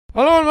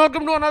Hello and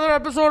welcome to another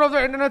episode of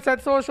the Internet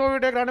Set So Show. We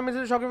take random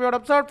messages, shocking weird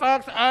absurd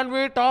facts, and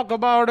we talk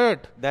about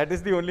it. That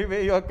is the only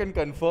way you can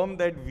confirm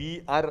that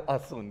we are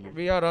us only.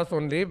 We are us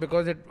only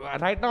because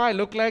right now I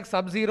look like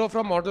Sub-Zero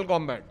from Mortal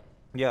Kombat.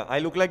 Yeah, I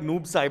look like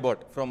Noob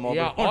Saibot from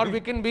Mortal Yeah, or we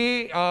can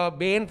be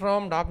Bane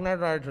from Dark Knight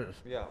Rises.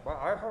 Yeah, but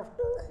I have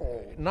to.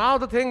 Now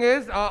the thing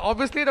is,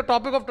 obviously the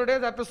topic of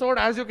today's episode,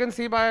 as you can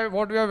see by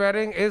what we are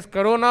wearing, is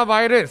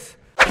coronavirus.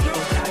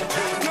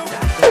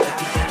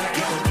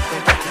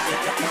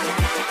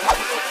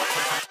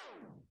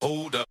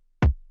 Hold up.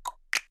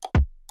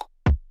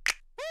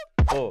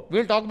 Oh,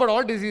 We'll talk about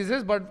all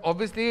diseases, but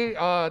obviously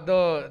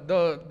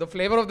the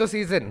flavor of the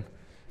season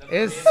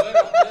is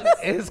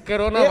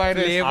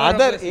coronavirus.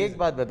 आदर एक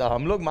बात बता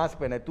हम लोग mask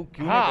पहने तू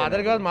क्यों हाँ, नहीं Adar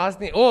पहना? के पास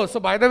mask नहीं. Oh, so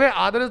by the way,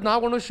 Adar is now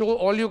going to show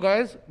all you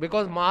guys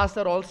because masks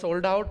are all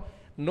sold out.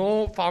 No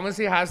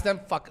pharmacy has them.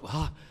 Fuck.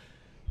 हाँ.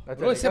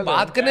 Bro, इससे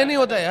बात करने नहीं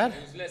होता यार.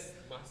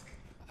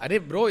 अरे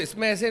ब्रो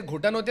इसमें ऐसे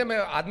घुटन होते हैं मैं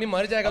आदमी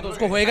मर जाएगा तो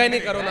उसको होएगा ही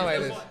नहीं corona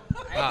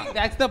virus.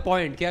 That's the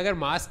point कि अगर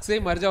मास्क से ही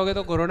मर जाओगे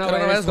तो कोरोना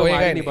वायरस तो होएगा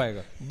मार ही ही नहीं नहीं.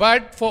 पाएगा.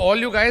 But for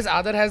all you guys,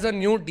 Adar has a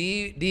new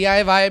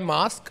DIY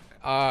mask.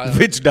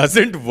 Which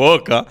doesn't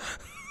work, huh?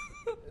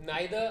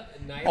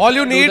 All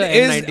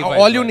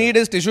you need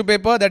is tissue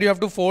paper that you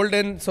have to fold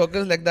in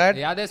circles like that.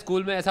 याद है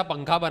school में ऐसा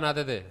पंखा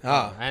बनाते थे.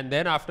 हाँ. And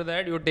then after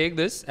that you take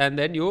this and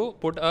then you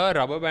put a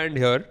rubber band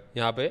here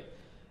यहाँ पे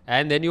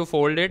and then you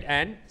fold it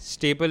and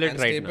staple it And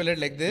right staple now. it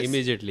like this.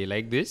 Immediately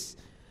like this.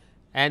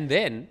 And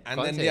then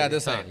the other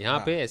side. यहाँ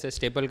हाँ. पे ऐसे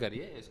staple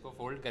करिए इसको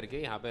fold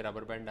करके यहाँ पे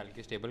रबर बैंड डाल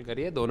के स्टेपल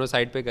करिए दोनों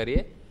साइड पे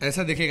करिए.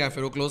 ऐसा दिखेगा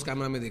फिर वो क्लोज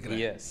कैमरा में दिख रहा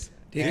है. Yes.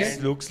 ठीक है.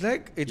 It looks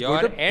like it's Your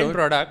going to end turn-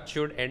 product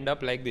should end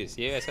up like this.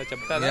 ये ऐसा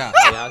चपटा था Yeah.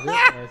 यहाँ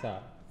से ऐसा.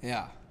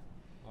 Yeah.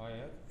 और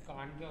ये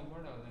कान के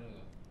ऊपर डाल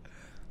देगा.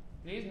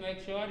 Please make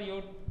sure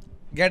you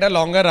Get a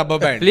longer rubber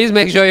band. Please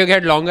make sure you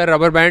get longer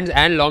rubber bands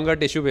and longer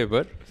tissue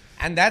paper.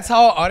 And that's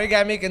how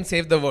origami can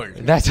save the world.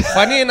 That's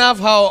Funny enough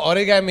how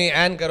origami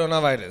and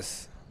coronavirus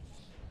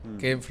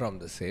came from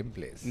the same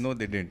place. No,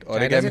 they didn't. China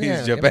से Origami नहीं is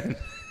आया, Japan.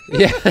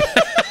 yeah.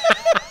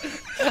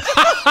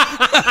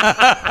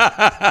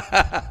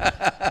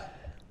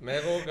 मेरे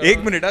को एक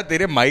minute हाँ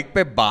तेरे mic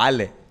पे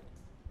बाल है.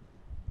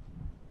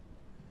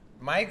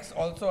 mics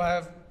also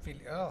have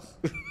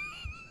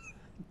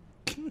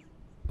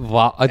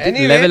Wow,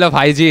 Anyway. level of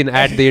hygiene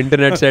at the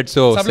internet set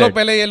so सब लोग set.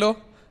 पहले ये लो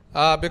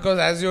because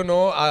as you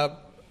know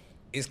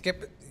इसके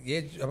ये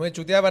हमें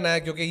चूतिया बनाया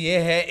क्योंकि ये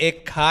है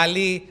एक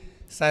खाली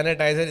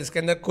सैनिटाइजर इसके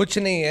अंदर कुछ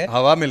नहीं है.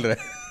 हवा मिल रहा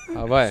है.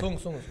 हवा है. Sung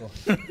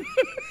उसको.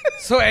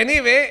 So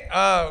anyway,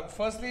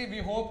 firstly, we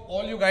hope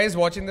all you guys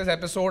watching this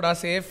episode are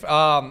safe,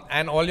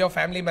 and all your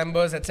family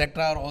members,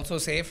 etc., are also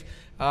safe,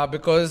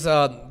 because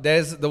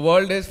the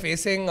world is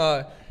facing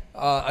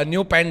a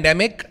new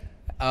pandemic,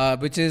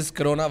 which is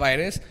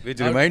coronavirus. Which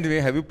reminds me,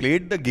 have you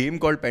played the game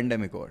called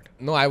Pandemic or what?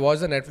 No, I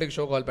watched a Netflix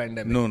show called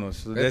Pandemic. No.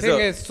 So The there's thing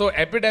a is, so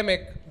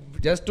epidemic,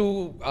 just to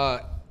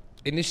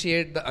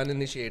initiate the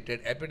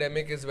uninitiated,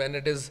 epidemic is when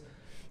it is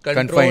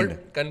controlled,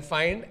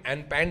 confined,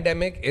 and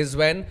pandemic is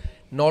when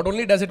not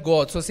only does it go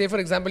out. So say for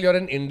example, you're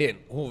an Indian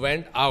who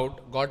went out,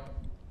 got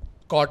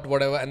caught,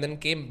 whatever, and then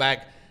came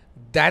back.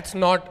 That's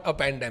not a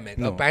pandemic.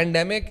 No. A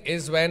pandemic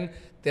is when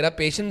तेरा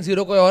patient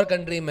zero कोई और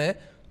country में है,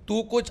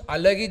 तू कुछ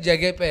अलग ही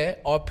जगह पे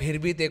है और फिर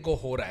भी तेरे को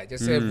हो रहा है.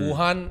 जैसे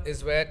Wuhan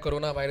is where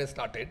coronavirus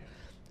started.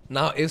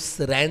 Now, if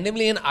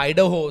randomly in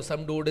Idaho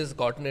some dude has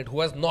gotten it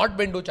who has not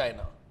been to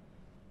China,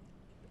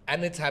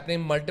 and it's happening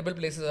in multiple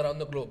places around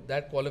the globe,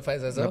 that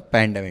qualifies as a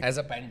pandemic. As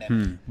a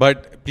pandemic.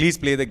 But please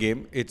play the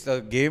game. It's a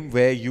game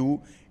where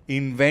you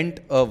invent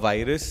a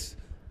virus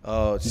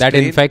That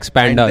strain, infects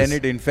pandas. and then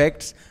it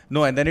infects.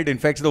 No, and then it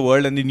infects the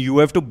world, and then you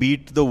have to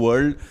beat the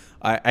world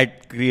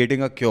at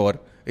creating a cure.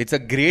 It's a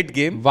great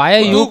game. Why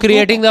are you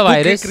creating the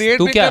virus? create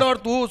तू भी क्या? कर और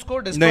तू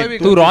उसको destroy नहीं, भी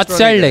तू कर.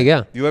 Rothschild है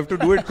क्या? You have to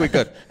do it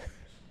quicker.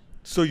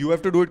 So you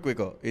have to do it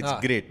quicker. It's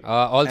great.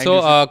 Also,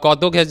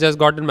 Kautuk has just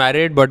gotten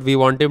married, but we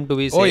want him to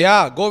be safe. Oh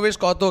yeah, go wish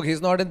Kautuk. He's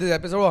not in this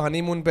episode. वो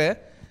honeymoon पे है.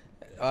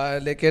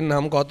 लेकिन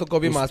हम कौतुक को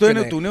भी mask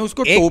उसने- तूने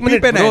उसको टोपी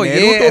मिनट पहनाई bro, है,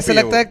 ये नेहरू ऐसा टोपी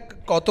है लगता है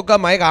कौतुक का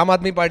माइक आम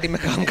आदमी पार्टी में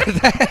काम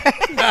करता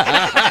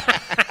है.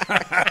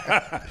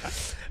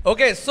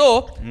 Okay, so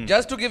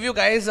just to give you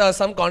guys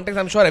some context,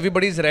 I'm sure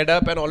everybody's read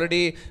up and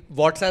already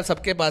WhatsApp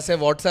सबके पास है.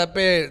 WhatsApp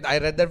पे I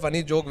read that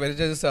funny joke which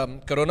is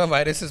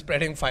coronavirus is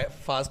spreading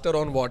faster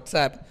on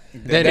WhatsApp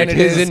Then it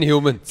is in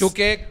humans.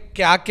 क्योंकि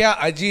क्या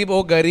अजीब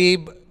और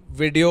गरीब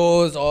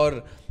videos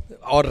और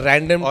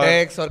random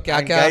text और क्या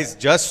Guys,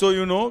 just so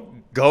you know,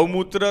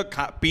 गौमूत्र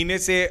पीने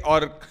से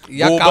और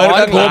या और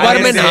गोबर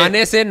गोबर में से-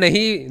 नहाने से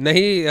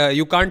नहीं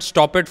you can't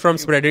stop it from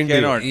spreading to you.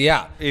 cannot.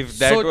 Yeah. If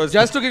that so was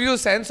just to give you a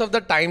sense of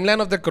the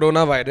timeline of the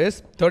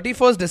coronavirus,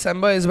 31st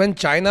December is when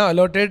China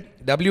alerted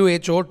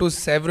WHO to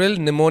several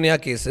pneumonia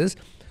cases.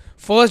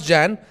 1st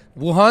Jan,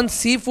 Wuhan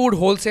seafood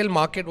wholesale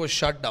market was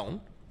shut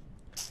down.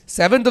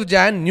 7th of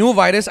Jan, new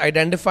virus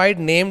identified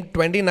named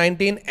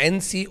 2019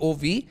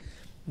 NCOV.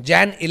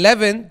 Jan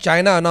 11,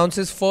 China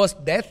announces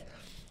first death.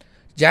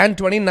 Jan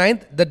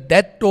 29th, the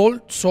death toll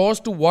soars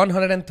to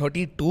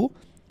 132.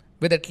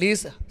 with at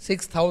least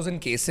 6,000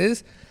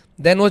 cases.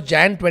 Then was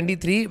Jan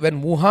 23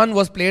 when Wuhan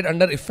was placed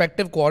under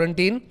effective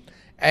quarantine.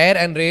 Air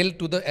and rail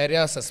to the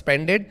area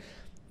suspended.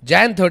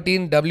 Jan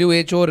 13,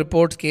 WHO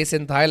reports case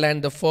in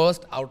Thailand, the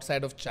first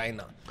outside of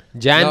China.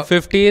 Jan Now-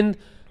 15,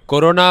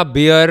 Corona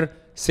beer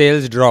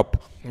sales drop.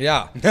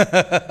 Yeah.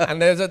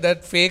 And there's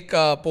that fake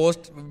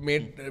post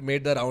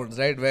made the rounds,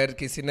 right? Where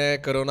किसी ने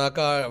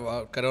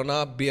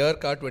Corona beer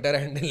का Twitter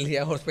handle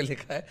लिया और उस पे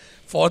लिखा है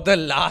for the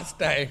last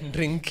time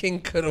drinking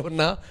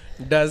Corona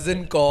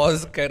doesn't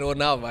cause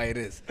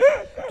coronavirus.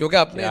 क्योंकि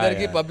अपने इधर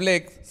की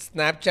पब्लिक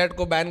स्नैपचैट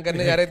को बैन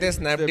करने जा रहे थे,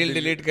 स्नैपडील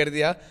डिलीट कर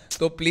दिया.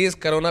 तो प्लीज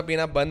कोरोना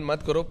पीना बंद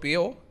मत करो,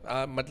 पियो.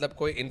 मतलब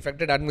कोई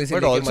इन्फेक्टेड आदमी से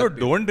But लेके also मत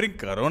पियो. don't drink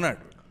Corona.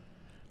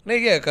 नहीं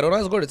ये corona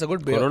is good, it's a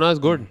good beer. Corona is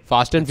good.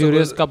 Fast and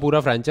Furious का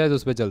पूरा franchise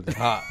उस पे चलता है.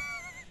 हाँ.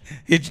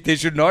 They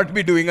should not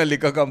be doing a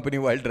liquor company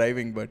while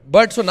driving,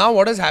 But so now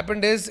what has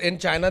happened is in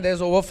China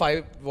there's over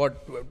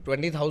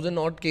 20,000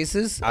 odd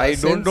cases. I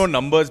don't know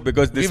numbers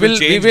because this We will will-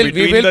 change we will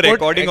between the put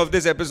recording of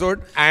this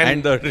episode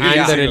and the And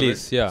the release.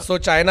 release, yeah. So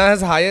China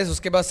has highest,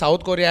 उसके बाद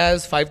South Korea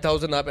has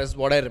 5,000 up as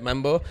what I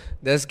remember.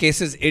 There's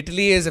cases.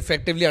 Italy is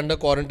effectively under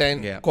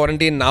quarantine. Yeah.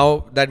 Quarantine now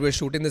that we're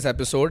shooting this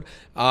episode.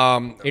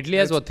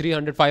 Italy has what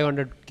 300,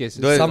 500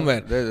 cases. There's-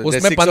 Somewhere. there's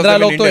उसमें 6 of 15 them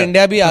in लोग तो India.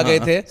 India भी आ गए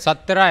थे.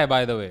 17 है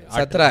by the way.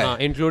 17 है.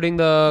 Including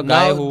the guy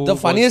Now who the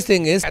funniest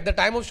thing is at the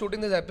time of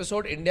shooting this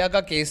episode, India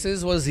का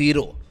cases was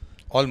 0.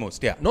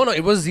 Almost, yeah. No,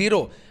 it was 0.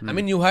 I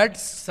mean, you had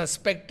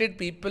suspected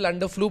people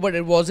under flu, but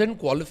it wasn't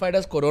qualified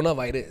as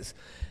coronavirus.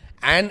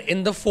 And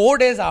in the 4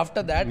 days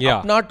after that, Yeah.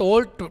 अपना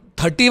toll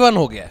 31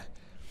 हो गया.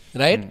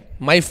 Right?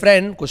 My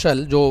friend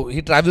Kushal,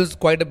 he travels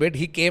quite a bit.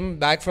 He came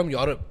back from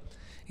Europe.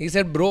 He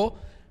said, "Bro,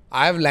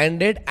 I have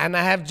landed and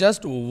I have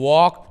just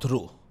walked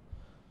through."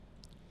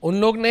 उन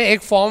लोग ने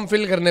एक form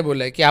fill करने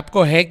बोला है कि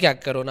आपको है क्या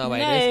कोरोना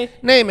वायरस.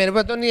 नहीं मेरे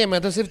पास तो नहीं है,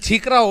 मैं तो सिर्फ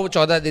छींक रहा हूँ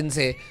 14 दिन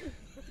से.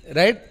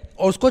 राइट?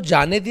 और उसको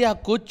जाने दिया,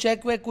 कुछ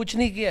चेक वे कुछ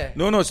नहीं किया है.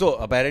 No, so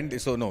apparently,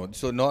 so no,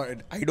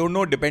 I don't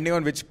know depending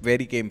on where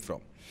he came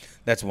from.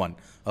 That's one.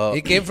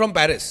 He came from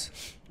Paris.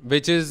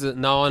 which is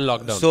now on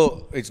lockdown.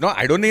 So it's not.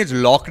 I don't think it's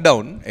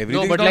lockdown. no,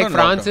 Everything's but not like on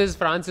France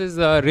lockdown. is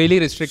really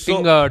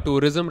restricting So-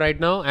 tourism right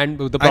now, and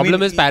the I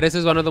problem mean, is Paris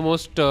is one of the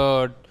most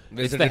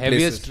it's the Visited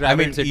heaviest places.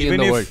 traveled city in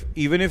the world.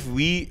 Even if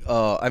we,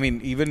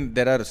 even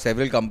there are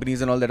several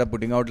companies and all that are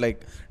putting out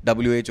like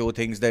WHO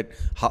things that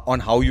on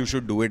how you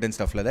should do it and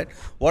stuff like that.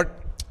 What?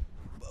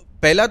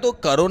 पहला तो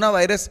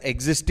coronavirus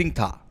existing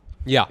था.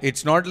 Yeah.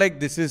 It's not like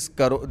this is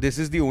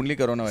the only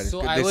coronavirus.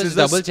 So I this was is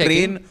the double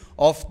strain checking.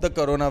 of the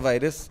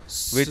coronavirus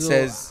which So,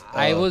 says.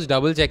 I was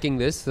double checking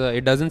this.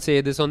 It doesn't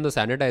say this on the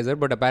sanitizer,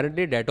 but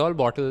apparently Dettol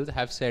bottles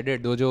have said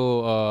it. Those जो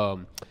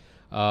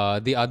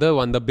the other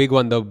one, the big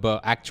one, the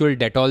actual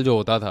Dettol जो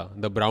होता था,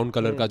 the brown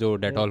color का जो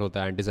Dettol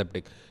होता है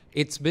antiseptic.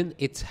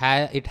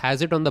 It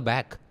has it on the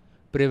back.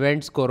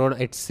 Prevents corona.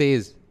 It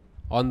says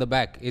on the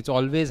back. It's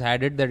always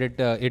had it that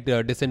it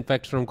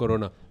disinfects from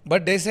corona.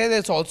 But they say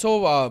there's also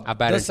the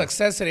Apparently.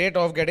 success rate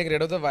of getting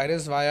rid of the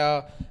virus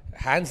via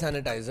hand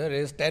sanitizer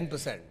is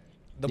 10%.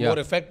 The Yeah. more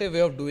effective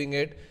way of doing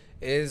it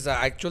is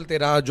actual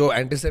तेरा जो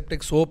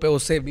antiseptic soap है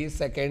उससे 20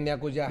 second या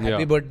कुछ या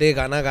happy birthday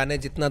गाना गाने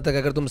जितना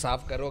तक अगर तुम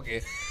साफ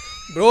करोगे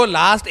ब्रो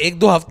लास्ट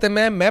 1-2 हफ्ते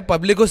में मैं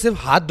पब्लिक को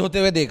सिर्फ हाथ धोते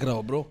हुए देख रहा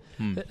हूँ bro.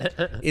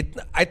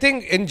 I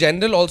think in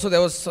general also there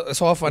was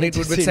saw a funny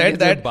tweet which said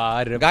that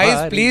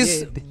guys please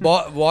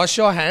wash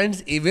your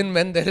hands even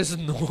when there is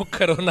no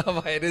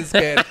coronavirus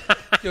scare.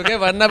 क्योंकि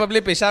वरना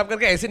पब्लिक पेशाब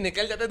करके ऐसे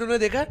निकल जाता है. तुमने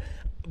देखा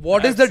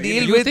what is the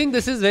deal You with think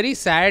this is very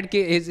sad?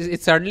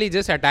 It's suddenly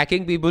just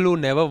attacking people who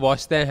never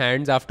wash their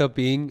hands after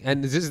peeing,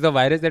 and this is the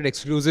virus that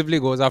exclusively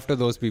goes after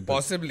those people.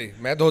 possibly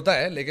मैं धोता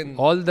है लेकिन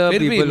All the फिर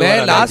भी people who मैं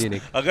are last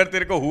unhygienic. अगर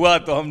तेरे को हुआ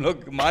तो हम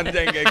लोग मान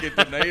जाएंगे कि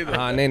तू नहीं दो.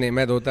 हाँ नहीं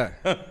मैं धोता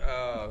है.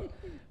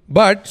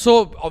 But so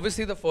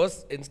obviously the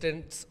first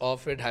instance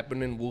of it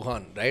happened in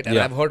Wuhan, right? And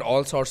Yeah. I've heard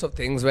all sorts of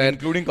things where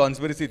Including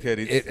conspiracy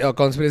theories.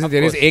 conspiracy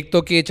theories. एक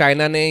तो कि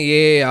चाइना ने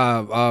ये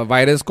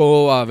वायरस को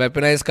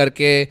वेपनाइज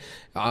करके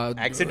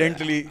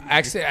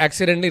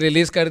एक्सीडेंटली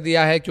रिलीज कर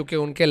दिया है क्योंकि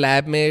उनके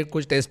लैब में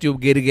कुछ टेस्ट ट्यूब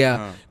गिर गया.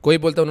 कोई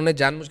बोलता है उन्होंने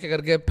जानबूझ के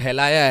करके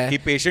फैलाया है कि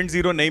पेशेंट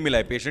जीरो नहीं मिला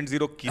है. पेशेंट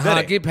जीरो किधर हाँ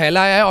है? कि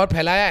फैलाया है और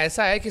फैलाया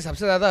ऐसा है कि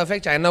सबसे ज्यादा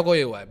इफेक्ट चाइना को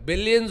ये हुआ है.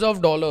 Billions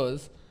of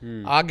dollars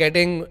are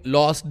getting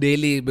lost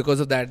daily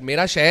because of that.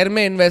 मेरा शहर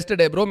में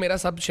इन्वेस्टेड है ब्रो. मेरा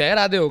सब शहर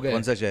आधे हो गए.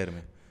 कौन सा शहर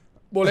में?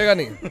 बोलेगा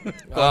नहीं.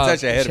 कौन सा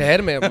शहर में?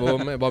 शहर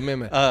में बॉम्बे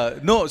में.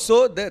 No, so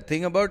the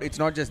thing about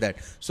it's not just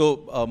that. So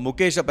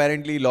Mukesh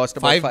apparently lost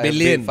about 5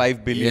 billion.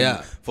 5 billion.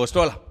 Yeah. First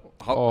of all,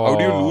 how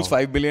do you lose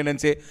 5 billion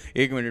and say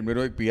एक मिनट मेरे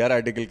को एक PR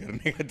आर्टिकल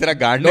करने का तेरा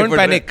गांड Don't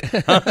panic.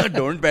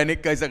 Don't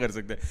panic कैसा कर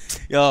सकते हैं?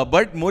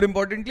 But more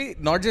importantly,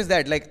 not just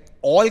that. Like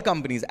all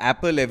companies,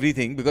 Apple,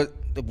 everything, because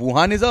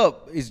Wuhan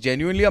is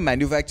genuinely a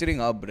manufacturing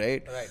hub,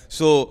 right? Right.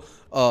 So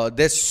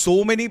there's so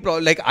many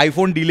like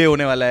iPhone delay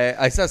होने वाला है.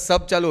 ऐसा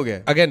सब चालू हो गया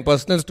है. Again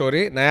personal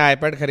story. नया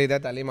आईपैड खरीदा,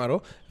 ताली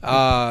मारो.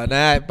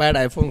 नया आईपैड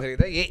आईफोन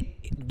खरीदा. ये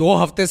 2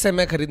 हफ्ते से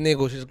मैं खरीदने की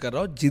कोशिश कर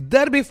रहा हूँ,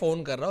 जिधर भी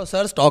फोन कर रहा हूँ,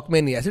 सर स्टॉक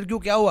में नहीं है। सर क्यों,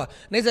 क्या हुआ?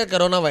 नहीं सर,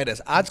 कोरोना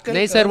वायरस। आजकल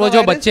नहीं सर, वो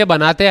जो बच्चे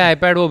बनाते हैं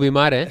आईपैड वो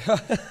बीमार है।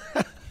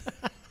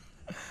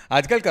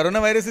 आजकल corona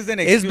virus is an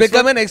is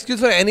become an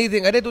excuse for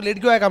anything. अरे तू लेट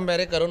क्यों आया काम पे?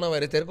 अरे कोरोना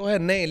वायरस तेरे को है?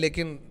 नहीं,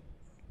 लेकिन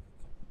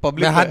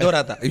public. मैं हाथ धो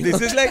रहा था।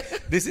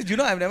 This is, you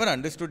know, I've never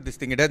understood this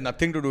thing. It has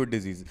nothing to do with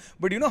disease.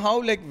 But you know how,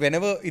 like,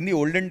 whenever in the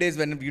olden days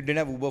when you didn't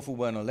have Uber,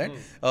 Fuba and all that,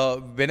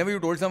 whenever you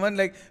told someone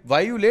like,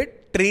 why you late?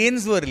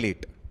 Trains were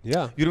late.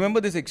 Yeah. You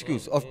remember this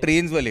excuse of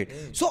trains were late.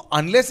 So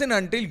unless and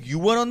until you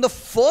were on the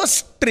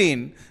first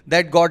train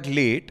that got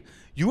late,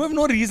 you have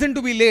no reason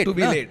to be late.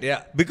 Late,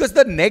 yeah. Because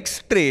the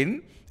next train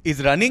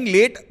is running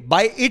late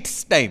by its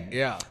time.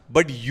 Yeah.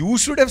 But you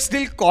should have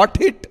still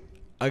caught it.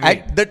 Agreed.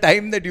 At the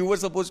time that you were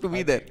supposed to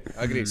be there.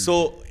 Agreed. So,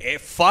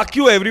 fuck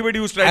you,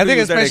 everybody who's trying I to think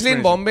use that especially in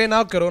explanation. Bombay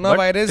now,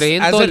 coronavirus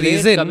train as तो a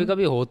reason. कभी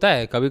कभी होता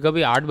है, कभी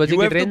कभी 8 बजे You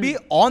की have to train. be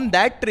on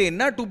that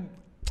train ना to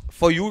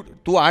for you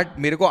to 8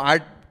 मेरे को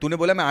 8 तूने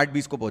बोला मैं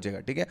 8:20 को पहुंचेगा,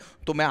 ठीक है?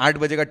 तो मैं 8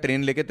 बजे का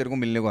ट्रेन लेके तेरे को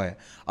मिलने को आया।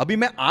 अभी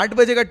मैं 8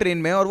 बजे का ट्रेन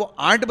में और वो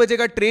 8 बजे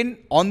का train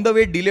on the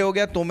way delay हो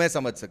गया तो मैं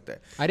समझ सकता है।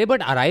 अरे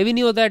बट अराइव ही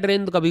नहीं होता है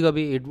ट्रेन तो कभी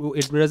कभी। It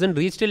doesn't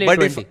reach till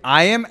But if 8:20।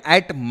 I am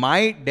at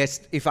my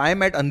desk, if I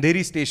am at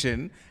Andheri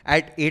station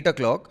at 8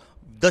 o'clock,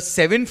 the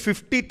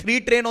 7:53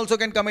 train also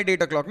can come at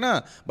 8 o'clock, na?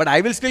 But I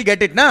will still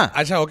get it, na?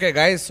 अच्छा, okay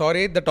guys,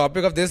 sorry, the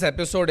topic of this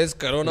episode is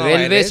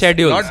coronavirus. Railway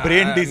schedule. Not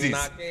brain disease.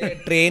 ना कि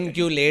train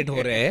क्यों late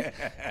हो रहे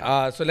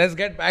हैं। So let's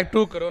get back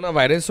to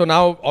coronavirus. So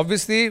now,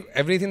 obviously,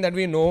 everything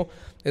that we know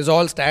is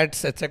all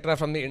stats,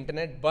 etc. from the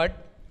internet, but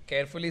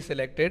carefully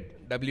selected.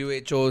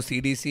 WHO,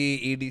 CDC,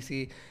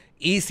 EDC,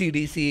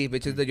 ECDC,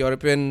 which is the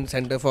European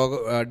Center for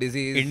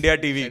Disease. India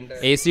TV.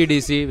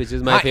 ACDC, which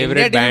is my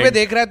favorite India TV पे band.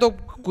 देख रहा है तो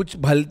कुछ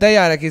भलता ही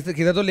आ रहा है।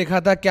 किधर तो लिखा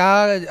था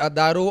क्या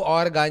दारू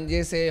और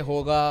गांजे से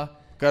होगा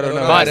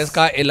कोरोना वायरस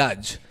का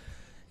इलाज।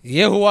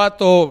 ये हुआ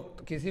तो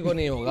किसी को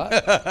नहीं होगा,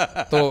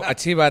 तो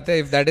अच्छी बात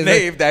है। if that is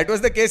नहीं, if that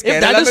was the case,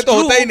 Kerala में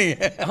तो होता ही नहीं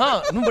है।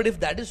 हाँ, no, but if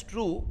that is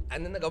true,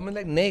 and then the government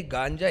like, नहीं,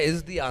 ganja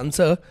is the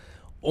answer,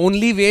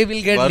 only way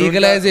we'll get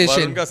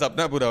legalization. Varun का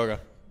सपना पूरा होगा।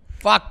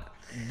 Fuck,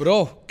 bro,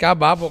 क्या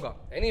बाप होगा?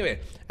 Anyway,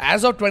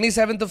 as of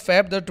 27th of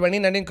Feb, the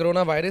 2019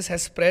 coronavirus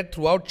has spread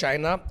throughout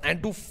China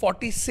and to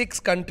 46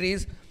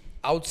 countries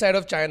outside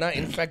of China,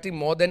 infecting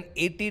more than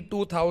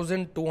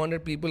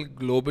 82,200 people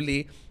globally,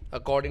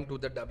 according to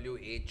the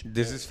WHO.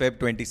 This is Feb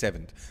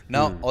 27th.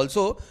 Now,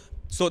 also,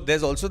 so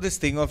there's also this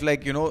thing of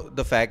like, you know,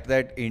 the fact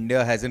that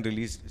India hasn't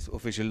released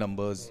official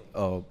numbers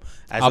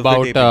as About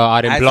of the taping. our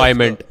As of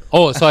employment.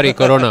 Oh, sorry,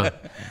 corona.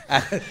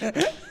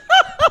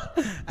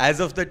 As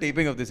of the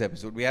taping of this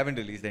episode, we haven't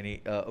released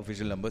any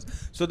official numbers.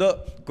 So the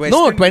question.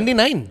 No,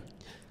 29.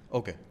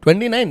 Okay.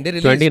 29, they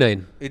released.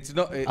 29. It's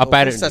no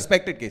Apparently.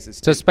 suspected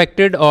cases.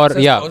 Suspected और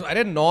yeah.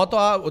 अरे 9 तो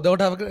उद्धव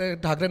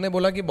ठाकरे ने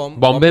बोला कि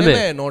बॉम्बे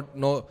में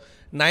no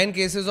 9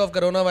 cases of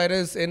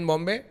coronavirus in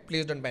Bombay,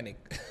 please don't panic.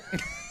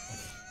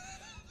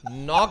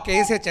 9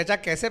 case है चाचा,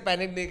 कैसे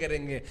पैनिक नहीं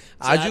करेंगे?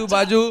 आजू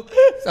बाजू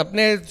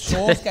अपने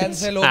shows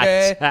cancel हो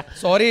गए.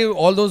 Sorry,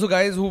 all those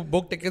guys who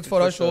booked tickets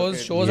for our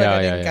shows are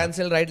getting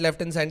cancelled right,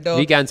 left and center.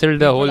 We cancelled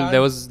the whole.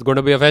 There was going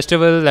to be a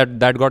festival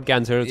that got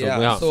cancelled. So,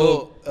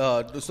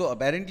 yeah. So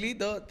apparently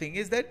the thing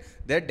is that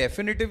there are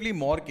definitively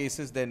more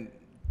cases than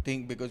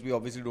think, because we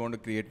obviously don't want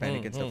to create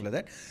panic and stuff like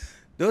that.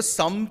 There was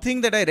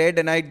something that I read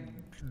and I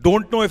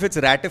don't know if it's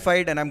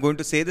ratified, and I'm going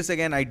to say this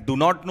again, I do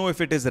not know if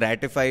it is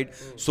ratified,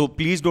 so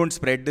please don't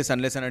spread this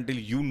unless and until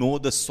you know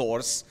the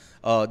source,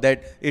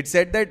 that it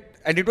said that,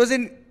 and it was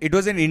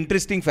an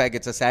interesting fact,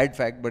 it's a sad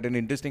fact but an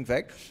interesting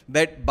fact,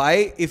 that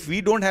if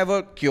we don't have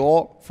a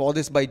cure for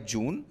this by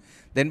June,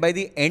 then by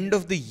the end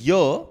of the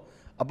year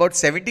about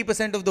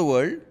 70% of the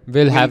world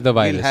will have the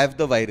virus. Will have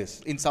the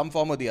virus in some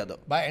form or the other.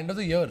 By end of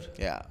the year.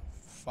 Yeah.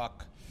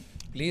 Fuck.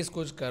 Please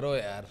कुछ करो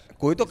यार।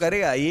 कोई तो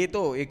करेगा। ये तो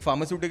एक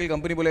pharmaceutical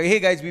company बोलेगा, hey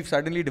guys, we have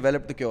suddenly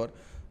developed the cure,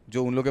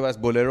 जो उन लोगों के पास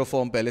बोलेरो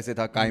फॉर्म पहले से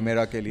था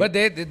काइमेरा के लिए। But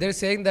they're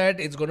saying that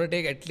it's going to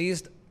take at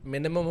least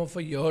minimum of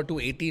a year to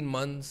 18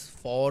 months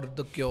for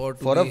the cure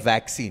to for be a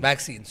vaccine.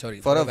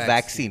 For a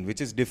vaccine,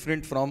 which is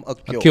different from a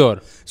cure. A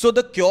cure. So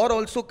the cure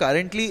also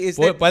currently is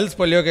that pulse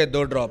polio के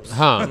 2 drops.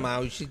 हाँ.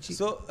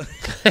 So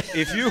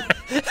if you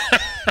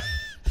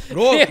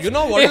bro, you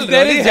know what if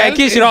there is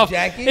Jackie Shroff,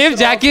 if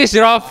Jackie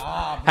Shroff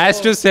has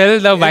to sell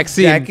the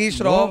vaccine. Jackie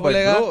Shroff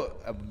बोलेगा.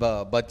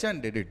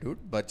 Bachchan did it, dude.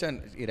 Bachchan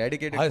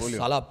eradicated polio.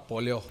 साला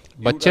polio.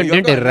 Bachchan you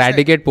have didn't to understand.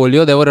 eradicate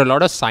polio. There were a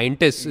lot of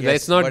scientists. Yes,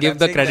 Let's not but give I'm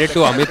the saying credit that-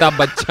 to Amitabh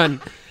Bachchan.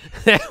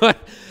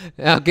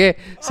 Okay,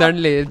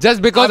 suddenly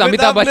just because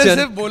Amitabh ने Bachchan.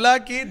 सिर्फ बोला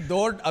कि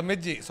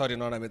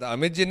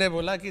अमित जी ने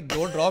बोला कि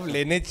 2 drop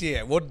लेने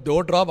चाहिए। वो 2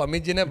 ड्रॉप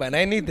अमित जी ने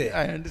बनाए नहीं थे।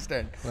 I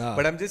understand.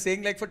 But I'm just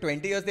saying, like, for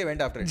 20 years they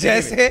went after it.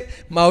 जैसे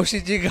माउशी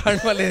जी गांड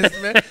वाले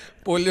इसमें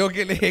पोलियो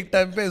के लिए एक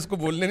टाइम पे इसको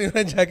बोलने नहीं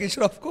हुआ जैकी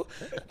श्रॉफ को,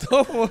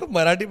 तो वो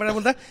मराठी में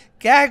बोलता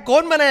क्या है,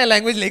 कौन बनाया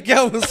लैंग्वेज, लेके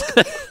आओ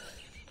उसको।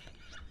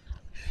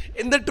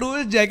 इन द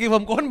ट्रू जैकी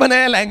हम कौन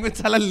बनाया लैंग्वेज,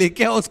 साला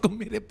लेके आओ उसको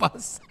मेरे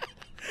पास।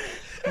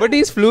 But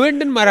he's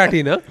fluent in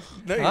Marathi, na?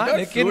 No, he's हाँ, not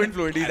लेकिन-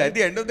 fluent. He's at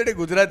the end of the day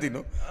Gujarati,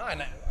 no?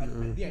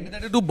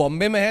 तू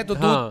बॉम्बे में है तो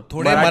तू हाँ,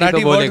 थोड़े मराठी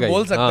मराठी तो वर्ड बोलेगा ही,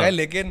 बोल सकता हाँ। है,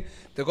 लेकिन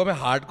देखो मैं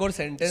हार्डकोर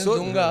सेंटेंस So-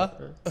 दूंगा.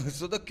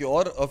 So the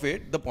cure of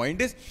it, the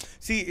point is,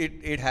 see,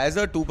 it has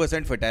a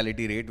 2%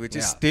 fatality rate, which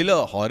is Yeah. still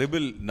a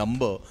horrible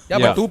number. Yeah,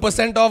 Yeah. but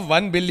 2% of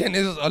 1 billion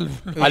is A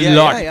Yeah,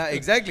 lot. Yeah,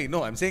 exactly.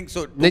 No, I'm saying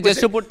so. No, just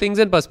to 2%. put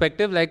things in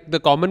perspective, like the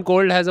common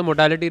cold has a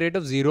mortality rate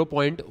of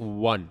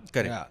 0.1.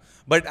 Correct. Yeah.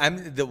 But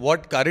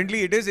what currently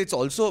it is, it's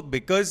also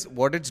because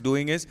what it's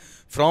doing is,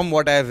 from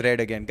what I have read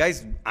again,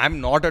 guys,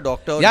 I'm not a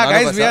doctor. Yeah, none of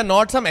guys, us we are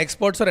not some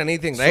experts or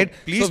anything, So right?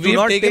 please do we've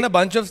not taken take- a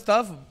bunch of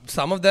stuff.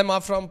 Some of them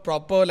are from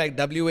proper like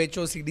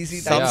WHO,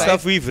 CDC. Some type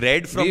stuff sites. we've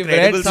read from We've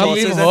credible read, some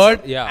sources. we've and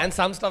heard, Yeah. and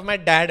some stuff my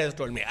dad has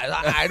told me.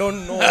 I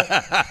don't know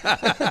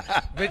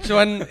which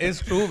one is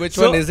true, which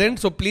So- one isn't.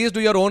 So please do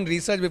your own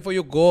research before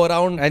you go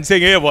around. And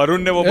saying, hey,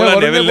 Varun ने वो Yeah, बोला,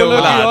 वरुण ने Neville ने बोला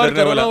बोला, कि यार आदर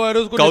ने बोला. कोरोना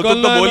वायरस को कौतुक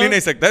निकालना तो है बोल ही ना. नहीं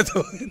सकता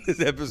तो this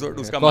episode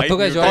उसका कौतुक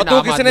mic है mute जो है. है तो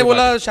नाम किसी ने आदमी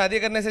बोला बात शादी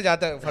करने से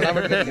जाता है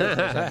फटाफट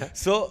करके.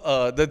 So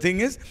the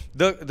thing is,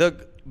 the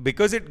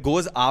because it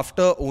goes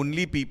after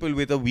only people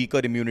with a weaker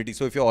immunity.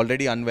 So if you're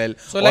already unwell,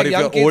 So or like if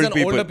young you're kids old and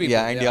people, older people,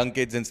 yeah, and yeah. young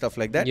kids and stuff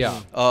like that,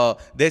 Yeah.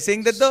 they're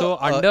saying that the So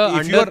if under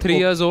you're 3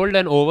 years old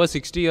and over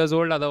 60 years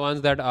old are the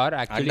ones that are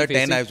actually under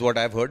 10 facing... is what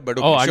I've heard, but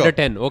okay, Oh, sure. under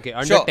 10. Okay,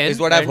 under Sure, 10 is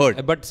what I've and-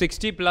 heard. But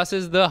 60 plus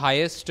is the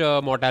highest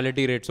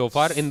mortality rate so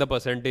far in the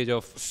percentage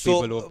of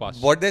So people who have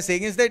passed. what they're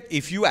saying is that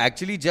if you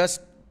actually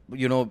just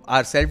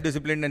are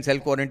self-disciplined and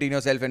self-quarantine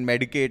yourself and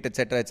medicate,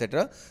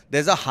 etc.,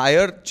 there's a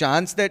higher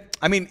chance that,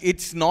 I mean,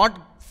 it's not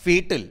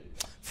fatal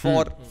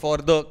for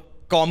the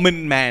common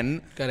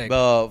man. Correct.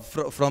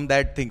 From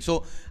that thing.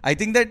 So I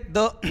think that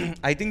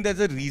I think there's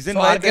a reason So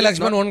why R.K.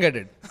 Lakshman won't get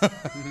it.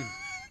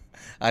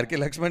 R.K.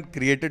 Lakshman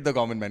created the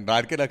common man.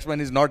 R.K.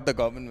 Lakshman is not the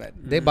common man.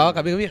 देख बाबा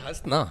कभी कभी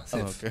हंस ना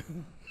सिर्फ.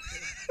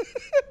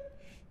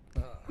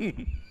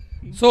 Okay.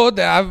 So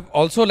they have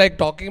also like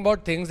talking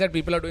about things that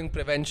people are doing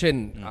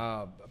prevention,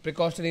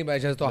 precautionary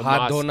measures. तो हाथ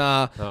mask. धोना,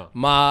 हाँ.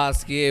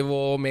 मास्क ये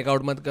वो, मेक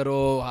आउट मत करो,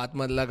 हाथ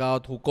मत लगाओ,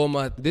 थूको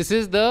मत. This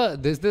is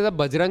the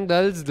Bajrang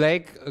Dal's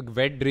like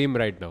wet dream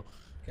right now.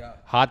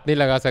 हाथ नहीं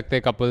लगा सकते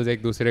couples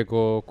एक दूसरे को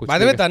कुछ By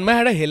the way, नहीं- Tanmay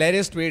had a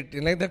hilarious tweet.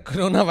 Like the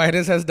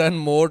coronavirus has done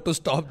more to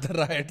stop the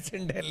riots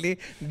in Delhi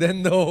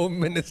than the Home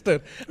Minister.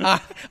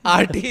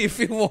 RT, if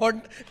you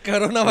want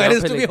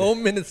coronavirus to be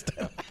Home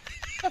Minister.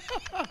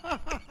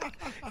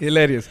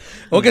 Hilarious.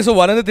 Okay, so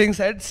one of the things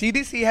said,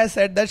 CDC has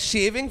said that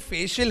shaving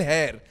facial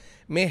hair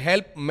may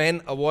help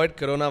men avoid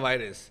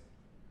coronavirus.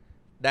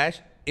 Dash,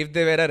 if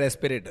they wear a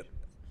respirator.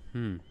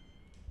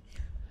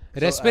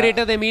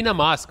 Respirator, they mean a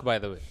mask, by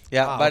the way.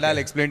 Yeah, but I'll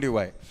explain to you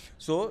why.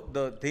 So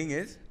the thing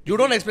is, You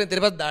don't explain.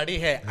 तेरे पास दाढ़ी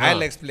है.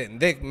 I'll explain.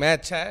 देख, मैं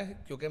अच्छा है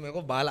क्योंकि मेरे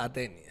को बाल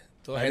आते ही नहीं है.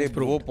 तो अरे hence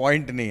वो proved.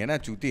 पॉइंट नहीं है ना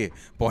चूतिए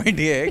पॉइंट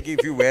ये है कि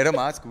if you wear a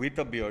mask with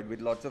a beard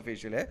with lots of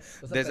facial hair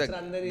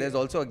there's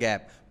also a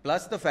gap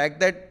plus the fact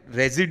that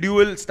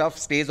residual stuff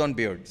stays on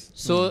beards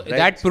So right?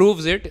 that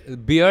proves it.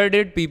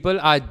 Bearded people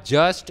are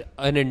just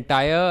an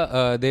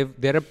entire.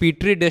 They're a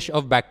petri dish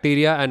of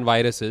bacteria and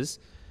viruses.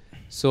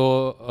 So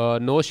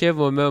no shave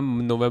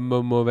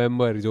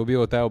November जो भी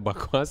होता है वो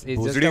बकवास. It's just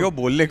भोसड़ी a- को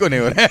बोलने को नहीं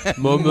हो रहा है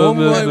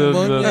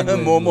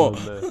momo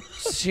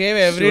Shave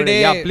every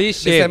day. Yeah, please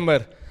shave. December.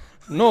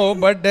 No,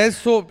 but there's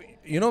so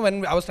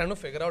when I was trying to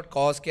figure out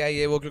cause क्या है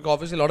ये वो क्योंकि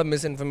obviously a lot of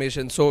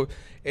misinformation. So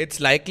it's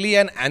likely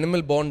an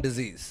animal-borne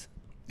disease.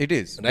 it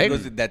is Right?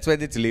 because that's why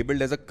it's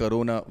labeled as a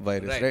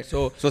coronavirus Right. right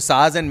So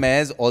SARS and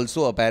MERS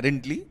also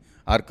apparently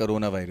are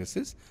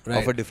coronaviruses Right.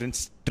 of a different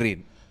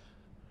strain.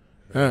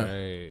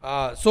 Right.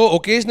 So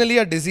occasionally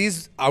a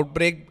disease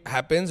outbreak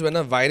happens when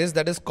a virus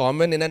that is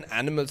common in an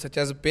animal such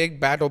as a pig,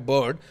 bat or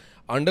bird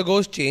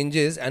undergoes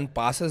changes and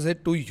passes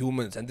it to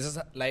humans, and this is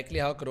likely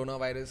how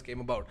coronavirus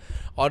came about.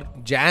 और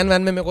Jan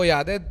 1 में मेरे को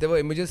याद है there were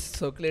images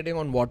circulating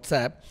on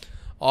WhatsApp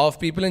of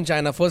people in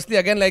China. Firstly,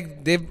 again, like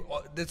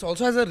this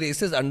also has a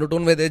racist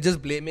undertone where they're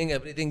just blaming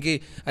everything कि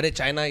अरे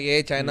China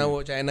ये, China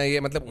वो, China ये,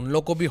 मतलब उन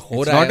लोग को भी हो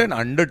It's रहा not है. an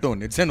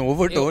undertone, it's an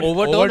overtone.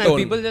 Overtone and Overtone.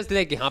 people just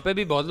like यहाँ पे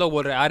भी बहुत लोग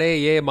बोल रहे हैं अरे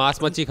ये मांस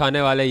मच्छी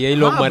खाने वाले यही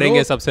लोग हाँ, मरेंगे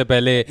bro. सबसे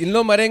पहले. इन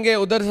लोग मरेंगे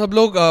उधर सब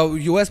लोग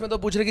यूएस में तो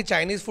पूछ रहे कि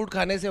चाइनीज फूड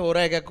खाने से हो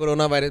रहा है क्या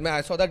कोरोना वायरस में.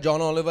 I saw that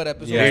John Oliver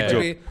episode Great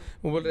में भी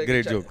वो बोल रहे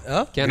Great कि joke.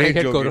 हाँ? Can I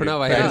get joke,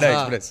 coronavirus? Panda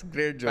हाँ. Express.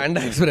 Great joke.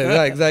 Panda Express,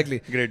 yeah, exactly.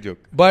 Great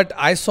joke. But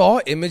I saw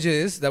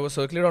images that were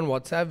circulated on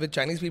WhatsApp with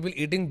Chinese people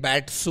eating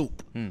bat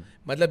soup.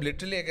 मतलब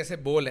literally एक ऐसे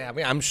bowl है. I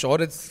mean, I'm sure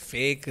it's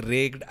fake,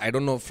 rigged. I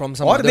don't know from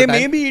some. Or other they time.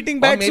 may be eating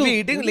Or bat may be soup.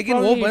 eating, They're लेकिन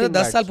वो probably eating 10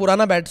 bat साल soup.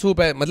 पुराना bat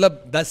soup है. मतलब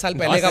 10 साल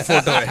पहले का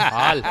photo है.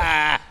 हाल.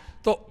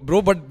 तो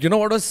bro but you know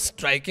what was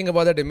striking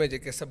about that image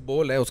एक ऐसा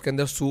बोल है उसके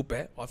अंदर सूप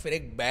है और फिर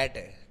एक बैट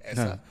है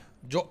ऐसा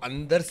जो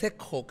अंदर से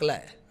खोखला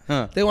है.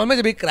 हाँ. तो वहां में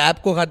जब क्रैब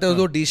को खाते हो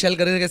तो डीशेल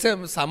करके कैसे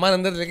सामान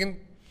अंदर लेकिन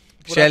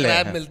पूरा Shell है,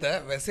 क्रैब हाँ. मिलता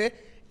है वैसे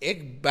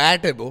एक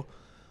बैट है वो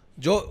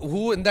जो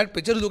who in that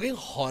picture looking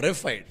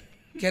horrified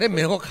कि अरे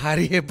मेरे को खा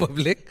रही है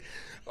पब्लिक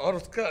और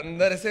उसका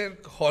अंदर ऐसे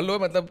hollow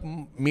मतलब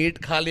मीट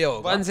खा लिया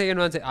होगा. One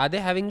second. Are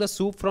they having the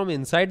soup from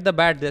inside the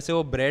bat? जैसे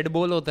वो bread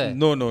bowl होता है.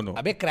 No.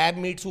 अबे crab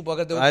meat soup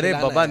अगर तेरे को अरे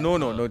खिलाना बाबा, है.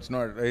 no, it's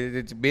not.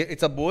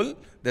 It's a bowl.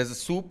 There's a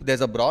soup,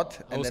 there's a broth,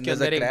 and then उसके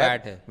there's a अंदर एक crab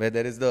bat है. where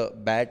there is the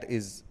bat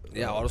is.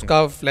 Yeah, और उसका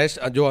flesh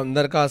जो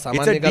अंदर का It's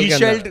सामान a निकल के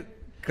de-shelled अंदर.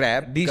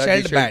 crab.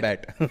 De-shelled bat.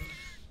 bat.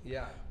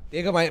 Yeah.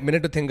 Take a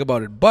minute to think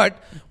about it. But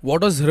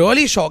what was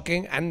really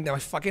shocking, and I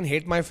fucking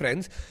hate my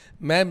friends,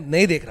 मैं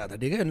नहीं देख रहा था,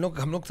 ठीक है.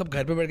 हम लोग सब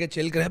घर पे बैठ के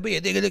चिल कर रहे हैं. भाई ये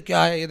देख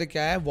क्या है, ये देख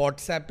क्या है.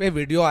 व्हाट्सएप पे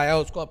वीडियो आया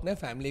उसको अपने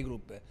फैमिली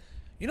ग्रुप पे.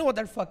 You know what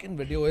that fucking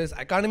video is?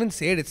 I can't even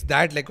say it. It's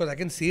that like, because I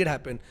can see it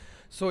happen.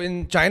 So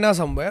in China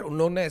somewhere, उन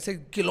लोगों ने ऐसे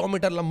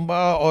किलोमीटर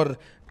लंबा और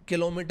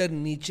किलोमीटर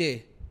नीचे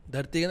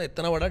धरती का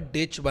इतना बड़ा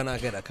डिच बना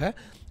के रखा है.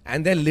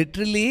 And they're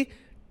literally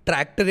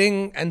tractoring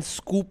and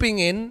scooping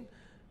in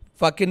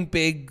fucking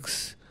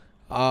pigs,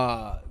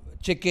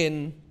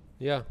 chicken,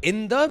 Yeah.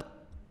 in the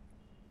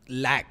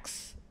lakhs,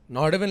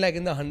 not even like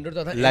in the hundreds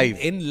of Live.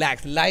 in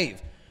lakhs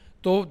live.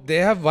 So they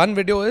have one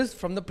video is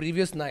from the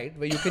previous night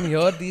where you can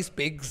hear these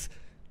pigs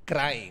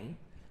crying.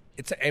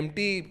 It's an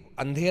empty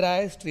अंधेरा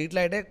है, street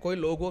light है, कोई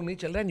लोग नहीं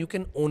चल रहा है, and you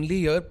can only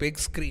hear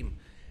pigs scream.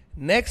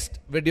 Next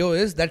video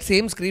is that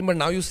same scream, but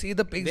now you see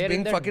the pigs They're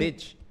being in that fucking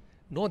ditch.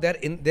 No,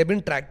 they've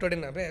been tractored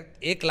in. अबे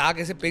 1 लाख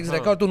ऐसे pigs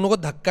रखा और तू उन लोगों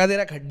को धक्का दे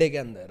रहा है खड्डे के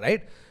अंदर,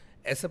 right?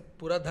 ऐसा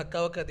पूरा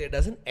धक्का वक्का दिया. It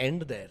doesn't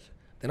end there.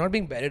 They're not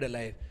being buried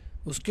alive.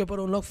 उसके ऊपर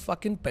उन लोग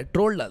fucking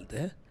petrol डालते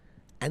हैं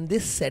and they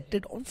set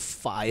it on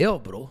fire,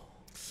 bro.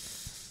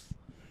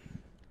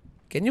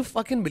 Can you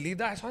fucking believe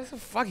that? So I said,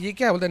 fuck, ये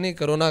क्या बोलते नहीं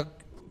कोरोना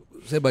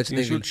से बचने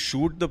You के should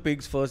shoot the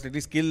pigs first. At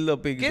least kill the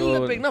pigs. kill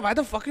the pig. ना, why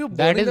the fuck are you That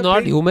burning is the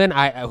not pig?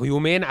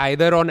 humane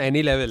either on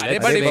any level. अरे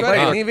Let's but if say- you are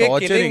हाँ, anyway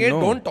torturing, killing it, no.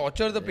 don't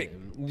torture the pig.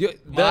 The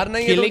मारना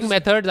ही है तो killing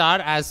methods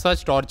are as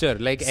such torture.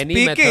 Like any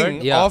Speaking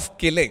method. Yeah. of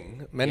killing,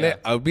 मैंने Yeah.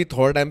 अभी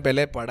थोड़ा time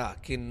पहले पढ़ा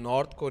कि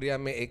नॉर्थ कोरिया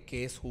में एक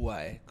केस हुआ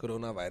है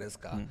कोरोना वायरस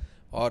का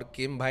और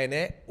किम भाई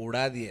ने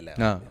उड़ा दिए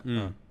लैब.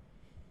 हाँ.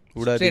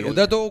 उड़ा Straight, दिया.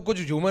 उधर तो कुछ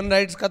ह्यूमन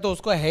राइट्स का तो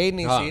उसको है ही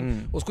नहीं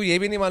सीन. उसको ये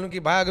भी नहीं मालूम कि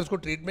भाई अगर उसको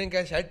ट्रीटमेंट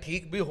क्या शायद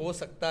ठीक भी हो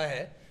सकता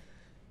है.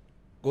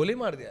 गोली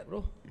मार दिया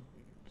bro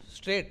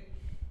straight.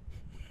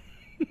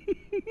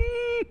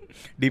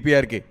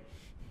 DPRK.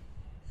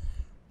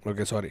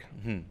 Okay, sorry.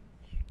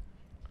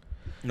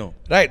 No.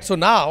 Right. So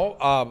now,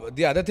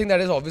 the other thing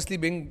that is obviously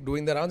being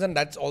doing the rounds, and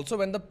that's also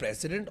when the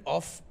president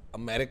of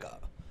America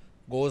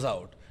goes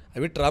out.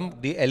 अभी Trump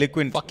The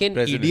eloquent Fucking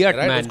president. idiot.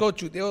 Right man. उसको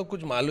चूते को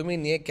कुछ मालूम ही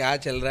नहीं है क्या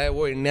चल रहा है.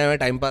 वो इंडिया में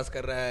टाइम पास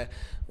कर रहा है.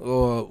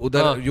 वो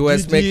उधर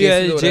यूएस में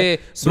केसेस हो रहा है.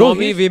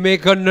 स्वामी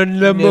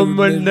विवेकानंद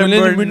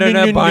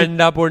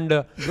भांडा पुंड.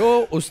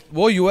 ब्रो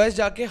वो यूएस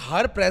जाके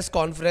हर प्रेस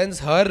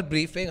कॉन्फ्रेंस, हर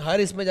ब्रीफिंग,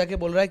 हर इसमें जाके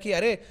बोल रहा है कि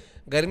अरे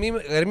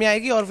गर्मी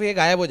आएगी और फिर ये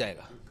गायब हो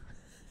जाएगा.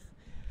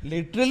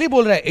 लिटरली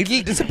बोल रहा है it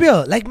will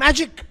disappear like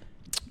magic.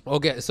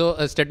 Okay, so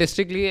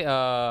statistically,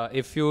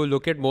 if you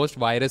look at most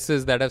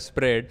viruses that have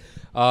spread,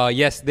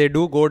 yes, they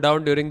do go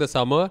down during the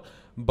summer,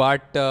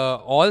 but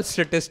all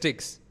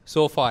statistics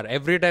so far,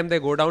 every time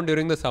they go down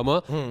during the summer,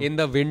 in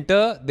the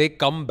winter, they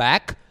come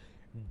back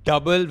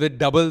with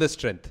double the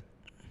strength.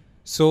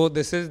 So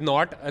this is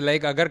not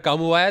like agar kam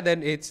hua hai,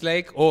 then it's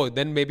like, oh,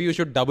 then maybe you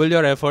should double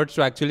your efforts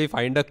to actually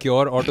find a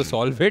cure or to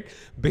solve it,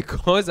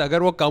 because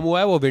agar wo kam hua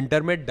hai, wo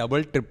winter mein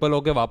double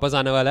triple hoke wapas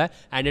aane wala hai,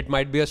 and it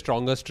might be a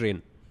stronger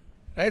strain.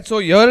 Right, so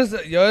here's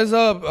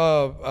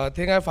a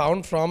thing I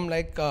found from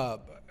like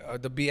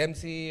the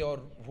BMC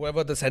or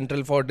whoever the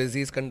Central for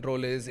Disease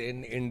Control is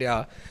in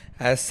India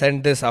has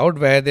sent this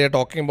out where they're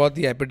talking about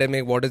the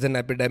epidemic, what is an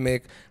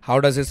epidemic, how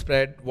does it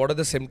spread, what are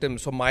the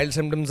symptoms. So mild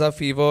symptoms are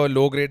fever,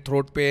 low-grade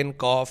throat pain,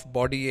 cough,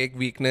 body ache,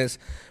 weakness.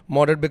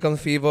 Moderate becomes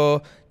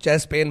fever,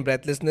 chest pain,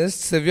 breathlessness.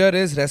 Severe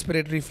is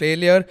respiratory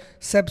failure,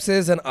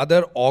 sepsis and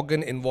other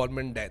organ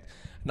involvement, death.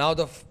 Now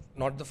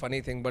not the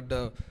funny thing, but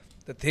the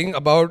thing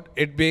about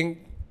it being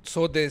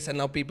so this and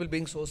now people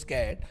being so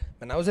scared.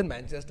 When I was in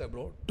Manchester,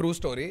 bro, true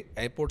story,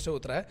 airport से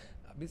उतरा है,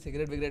 अभी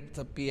cigarette विगरेट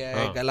सब पिया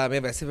है, गला में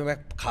वैसे भी मैं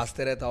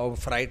खांसते रहता हूँ,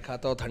 फ्राइड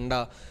खाता हूँ,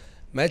 ठंडा,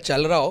 मैं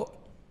चल रहा हूँ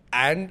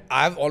and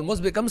I've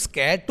almost become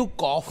scared to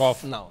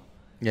cough now.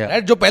 Yeah.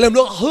 Right? जो पहले हम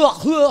लोग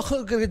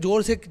करके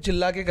जोर से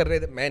चिल्ला के कर रहे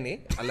थे, मैं नहीं,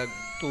 अलग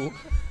तू,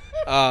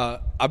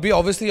 अभी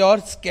obviously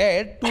you're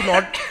scared to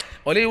not.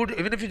 Only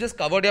even if you just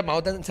covered your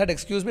mouth and said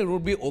excuse me, it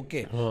would be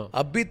okay.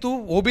 अब भी तू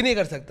वो भी नहीं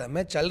कर सकता.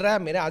 मैं चल रहा है,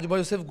 मेरे आजू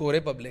बाजू सिर्फ गोरे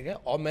पब्लिक है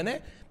और मैंने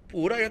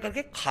पूरा ये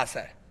करके खांसा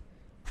है.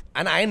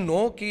 एंड आई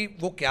नो कि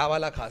वो क्या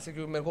वाला खांस है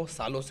क्योंकि मेरे को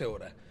सालों से हो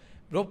रहा है.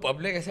 ब्रो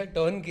पब्लिक ऐसे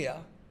टर्न किया,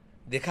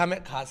 देखा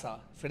मैं खांसा,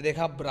 फिर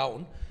देखा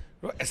ब्राउन,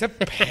 ब्रो ऐसे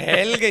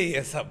फैल गई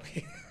है सब.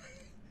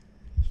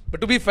 But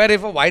to be fair,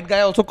 if a white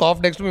guy also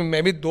cough next to me,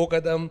 मैं भी 2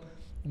 कदम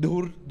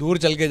दूर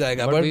चल के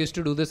जाएगा. But but we used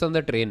to do this on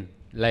the train,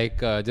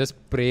 like just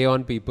prey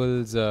on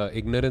people's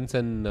ignorance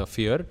and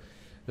fear.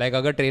 Like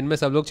अगर train में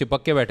सब लोग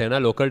चिपक के बैठे हैं ना,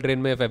 लोकल ट्रेन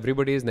में, if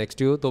everybody is next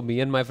to you, तो me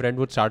and my friend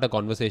would start a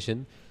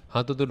conversation.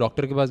 हाँ तो तू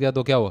डॉक्टर के पास गया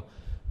तो क्या हुआ?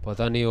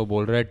 पता नहीं, वो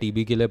बोल रहा है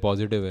टीबी के लिए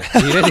पॉजिटिव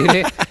है. धीरे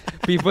धीरे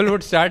people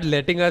would start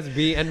letting us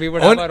be and we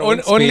would have our own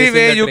space only in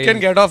way the you train. can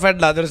get off at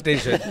Dadar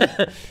station.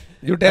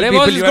 You tell अरे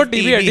people boss, you इसको have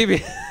TB है, TB.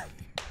 TB.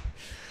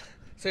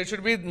 So it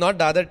should be not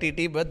Dadar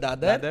TT, but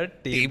Dadar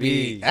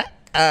TB.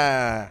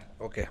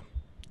 Okay.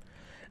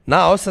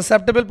 Now,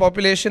 susceptible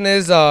population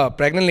is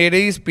pregnant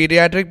ladies,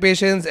 pediatric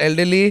patients,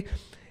 elderly,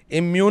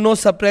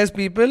 immunosuppressed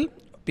people,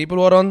 people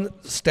who are on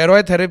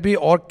steroid therapy,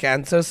 or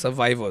cancer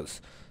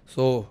survivors.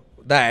 So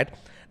that.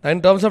 Now,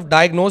 in terms of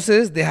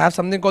diagnosis, they have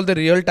something called the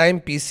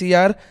real-time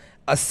PCR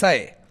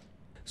assay.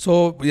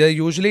 So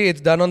usually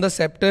it's done on the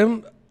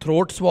septum,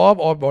 throat swab,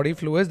 or body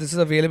fluids. This is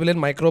available in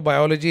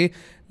microbiology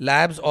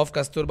labs of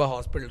Kasturba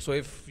Hospital. So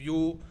if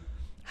you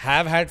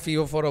have had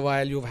fever for a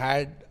while, you've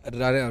had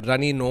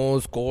runny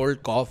nose,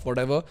 cold, cough,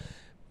 whatever,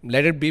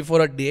 let it be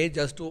for a day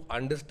just to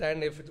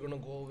understand if it's going to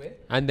go away.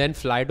 And then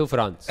fly to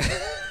France.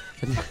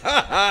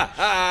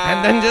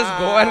 And then just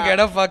go and get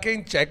a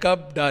fucking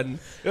checkup done.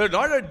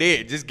 Not a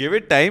day. Just give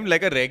it time,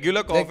 like a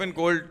regular cough and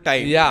cold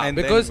time. Yeah, and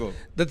because then go.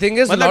 the thing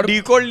is, मतलब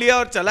D-cold लिया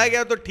और चला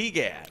गया तो ठीक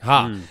है यार.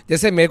 हाँ,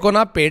 जैसे मेरे को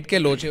ना पेट के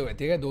लोचे हुए,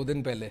 ठीक है, 2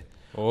 दिन पहले.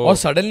 और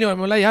सडनली मैं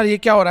बोला यार ये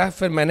क्या हो रहा है.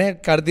 फिर मैंने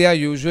कर दिया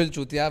यूजुअल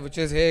चूतिया, विच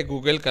इज है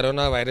Google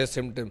corona virus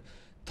symptom.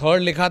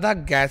 Third लिखा था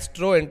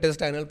गैस्ट्रो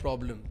इंटेस्टाइनल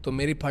प्रॉब्लम. तो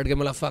मेरी फट के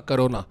बोला फक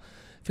कोरोना.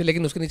 फिर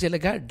लेकिन उसके नीचे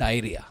लिखा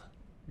डायरिया.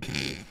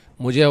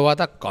 मुझे हुआ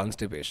था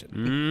कॉन्स्टिपेशन.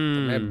 तो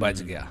मैं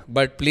बच गया.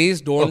 But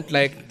please don't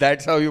like.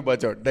 That's how you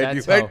bust out. That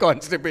you had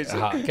constipation.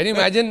 Can you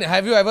imagine?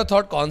 Have you ever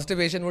thought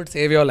constipation would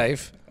save your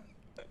life?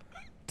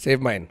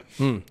 Save mine.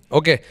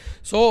 Okay.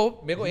 So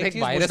मेरे को एक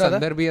चीज वायरस पूछना था.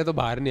 अंदर भी है तो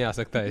बाहर नहीं आ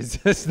सकता. It's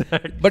just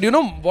that. But you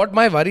know what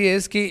my worry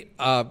is कि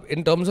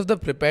in terms of the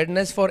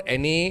preparedness for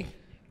any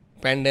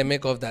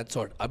pandemic of that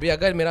sort. अभी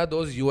अगर मेरा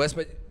दोस्त US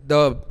में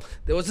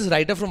there was this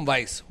writer from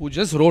Vice who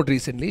just wrote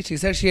recently. She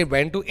said she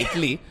went to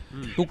Italy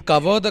to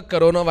cover the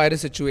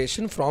coronavirus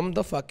situation from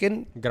the fucking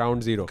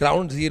Ground zero.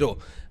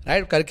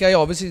 Right? करके आई.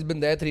 Obviously she's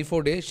been there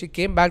 3-4 days. She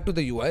came back to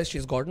the US.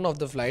 She's gotten off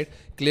the flight.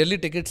 Clearly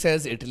ticket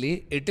says Italy.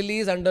 Italy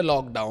is under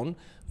lockdown.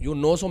 You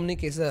know so many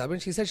cases have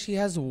happened. She said she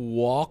has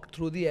walked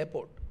through the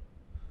airport.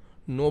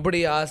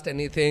 Nobody asked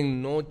anything.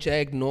 No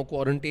check, no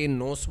quarantine,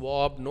 no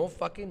swab, no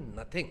fucking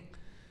nothing.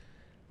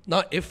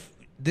 Now if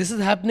this is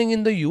happening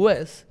in the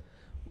US,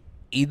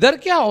 इधर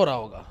क्या हो रहा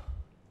होगा?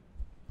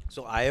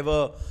 So I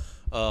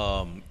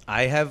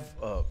have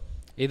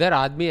इधर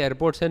आदमी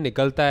airport से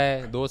निकलता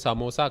है, 2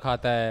 समोसा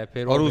खाता है,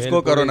 फिर और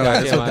उसको कोरोना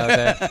वायरस होता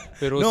है,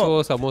 फिर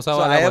उसको समोसा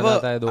वाला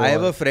बनाता है. I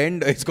have a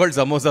friend. It's called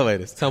samosa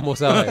virus.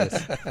 Samosa virus.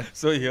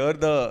 So here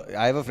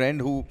I have a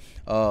friend who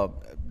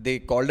they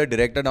called a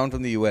director down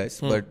from the US,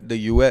 but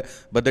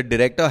the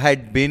director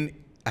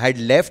had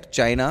left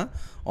China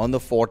on the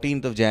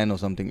 14th of Jan or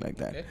something like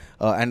that,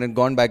 and had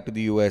gone back to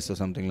the US or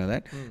something like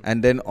that.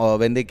 And then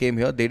when they came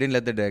here, they didn't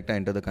let the director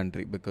enter the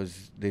country because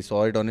they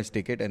saw it on his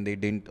ticket and they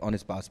didn't on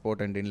his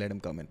passport and didn't let him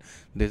come in.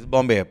 This is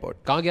Bombay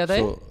airport. कहाँ गया था?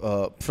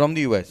 So from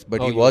the US,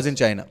 but he was in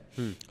China.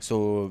 So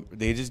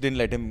they just didn't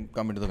let him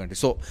come into the country.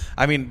 So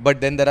I mean,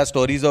 but then there are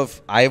stories of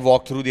I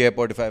walked through the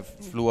airport if I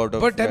flew out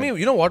of. But tell me,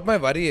 you know what my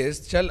worry is?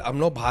 चल हम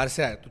लोग बाहर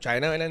से आए तो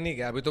China वाइना नहीं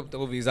गया, अभी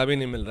तो वीजा भी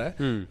नहीं मिल रहा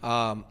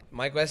है.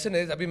 My question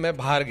is, अभी मैं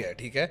बाहर गया,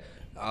 ठीक है,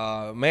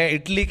 मैं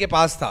इटली के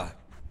पास था.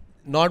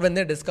 Not when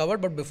they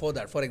discovered, but before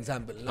that. For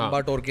example, लंबा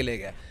टूर के ले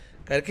गया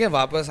करके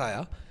वापस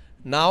आया.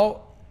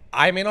 Now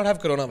I may not have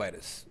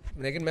coronavirus,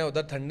 लेकिन मैं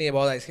उधर ठंडी है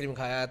बहुत, आइसक्रीम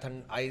खाया,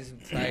 ice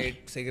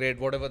fried cigarette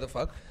whatever the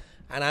fuck,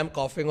 and I'm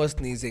coughing or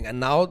sneezing, and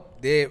now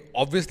they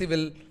obviously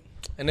will,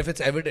 and if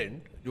it's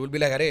evident, you will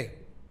be like, अरे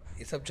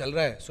ये सब चल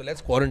रहा है, so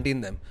let's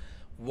quarantine them.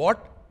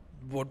 What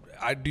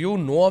do you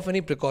know of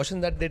any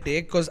precautions that they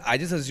take? Because I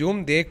just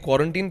assume they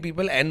quarantine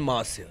people en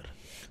masse here.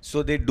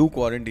 So they do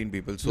quarantine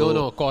people. So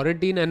No,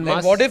 quarantine and Like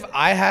mass. what if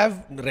I have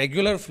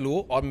regular flu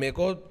और मेरे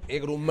को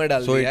एक room में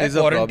डाल So दिया it है is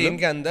a quarantine problem?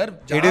 के अंदर.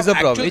 It is a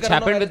problem. Which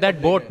happened with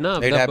that boat, na?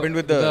 It happened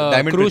with the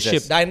Diamond cruise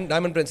Princess. ship.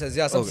 Diamond Princess,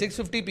 yeah, some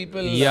 650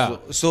 people. Yeah.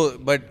 So,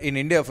 but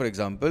in India, for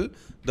example,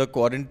 the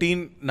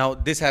quarantine, now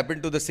this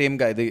happened to the same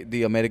guy,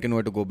 the American who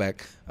had to go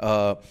back.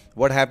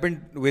 What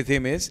happened with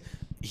him is,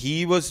 he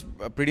was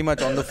pretty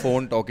much on the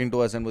phone talking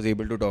to us and was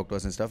able to talk to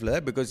us and stuff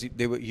like that because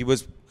he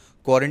was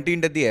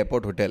quarantined at the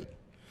airport hotel.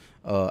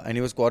 And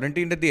he was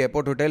quarantined at the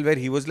airport hotel where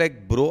he was like,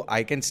 bro,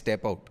 I can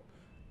step out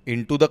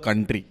into the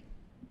country.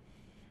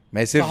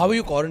 So how are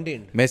you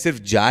quarantined? मैं सिर्फ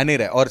जा नहीं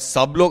रहा और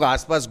सब लोग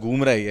आसपास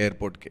घूम रहे हैं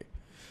एयरपोर्ट के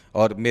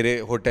और मेरे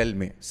होटल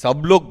में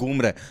सब लोग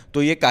घूम रहे हैं.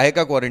 तो ये काहे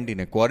का क्वारंटीन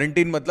है?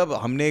 क्वारंटीन मतलब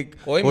हमने एक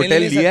कोई मिल होटल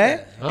नहीं लिया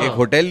सकता है, एक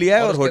होटल लिया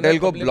है और उसके होटल अंदर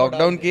को public को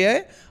लॉकडाउन डाल किया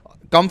है.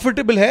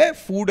 कंफर्टेबल है,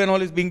 food and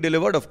all is being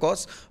delivered of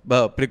course,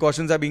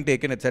 precautions are being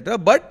taken etcetera.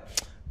 But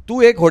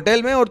तू एक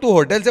होटल में और तू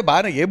होटल से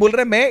बाहर ये बोल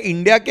रहा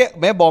है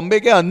मैं बॉम्बे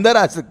के अंदर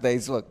आ सकता है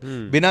इस वक्त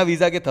बिना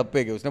वीजा के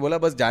थप्पे के. उसने बोला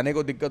बस जाने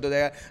को दिक्कत हो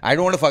जाएगा. I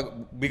don't want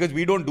because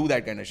we don't do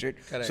that kind of shit.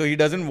 So he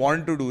doesn't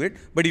want to do it.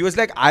 But he was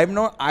like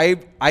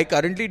I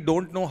currently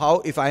don't know how,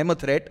 if I am a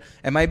threat,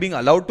 am I being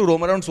allowed to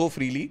roam around so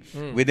freely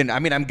within. I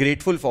mean, I'm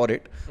grateful for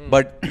it,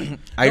 but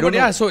I don't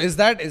know. Yeah, so is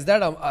that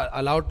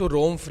allowed to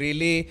roam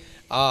freely,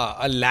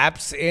 a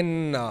lapse in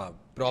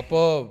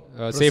proper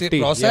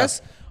safety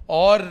process,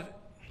 or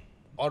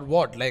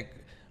what? Like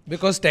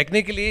Because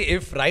technically,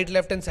 if right,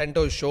 left and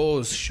center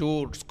shows,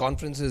 shoots,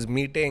 conferences,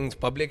 meetings,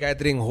 public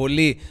gathering,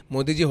 Holi,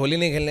 Modi ji Holi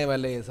नहीं खेलने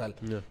वाले ये साल.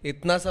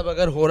 इतना सब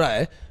अगर हो रहा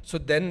है, so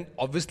then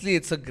obviously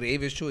it's a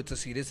grave issue, it's a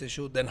serious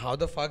issue. Then how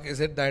the fuck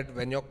is it that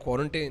when you're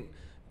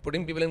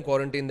putting people in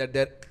quarantine, that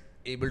they're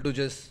able to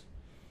just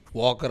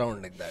walk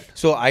around like that?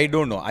 So I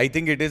don't know. I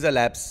think it is a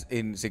lapse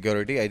in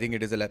security. I think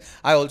it is a lapse.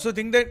 I also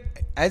think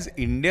that as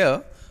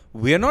India,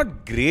 we are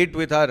not great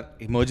with our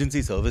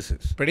emergency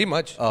services. Pretty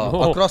much.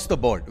 Across the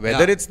board.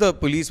 Whether it's the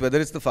police,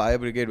 whether it's the fire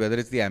brigade, whether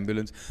it's the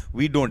ambulance,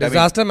 we don't.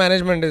 Disaster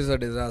management is a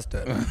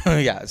disaster.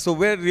 Yeah. So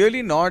we're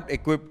really not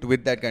equipped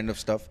with that kind of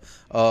stuff.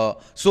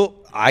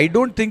 So I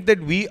don't think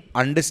that we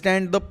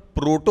understand the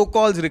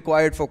protocols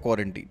required for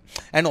quarantine.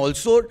 And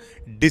also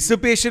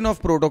dissipation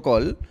of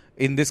protocol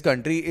in this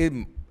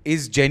country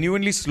is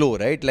genuinely slow,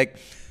 right? Like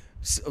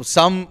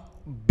some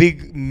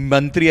big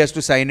mantri has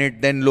to sign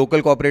it, then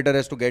local cooperator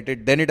has to get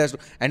it, then it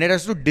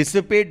has to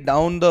dissipate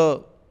down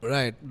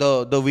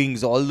the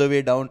wings all the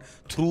way down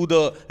through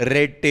the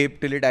red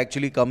tape till it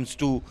actually comes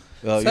to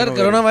sir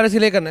corona virus ही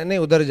ले करना है नहीं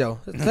उधर जाओ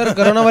sir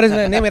corona virus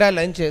नहीं मेरा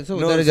lunch है सो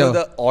उधर जाओ. So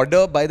the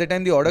order, by the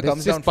time the order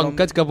comes down from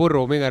Pankaj Kapoor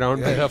roaming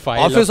around with a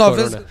file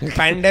office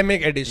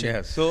pandemic edition.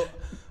 Yeah,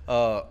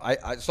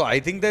 so I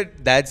think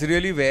that's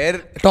really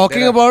where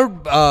talking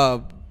about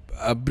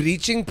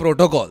breaching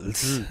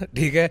protocols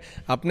ठीक है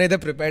अपने इधर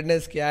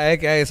preparedness क्या है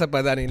ये सब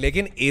पता नहीं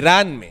लेकिन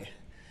ईरान में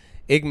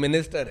एक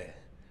मिनिस्टर है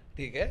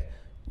ठीक है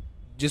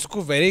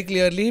जिसको वेरी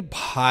क्लियरली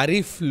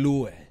भारी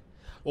फ्लू है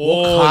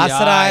वो खांस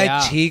रहा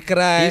है छींक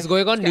रहा है He's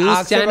going on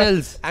news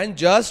channels and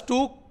just to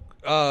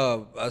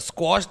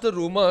squash the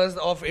rumors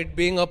of it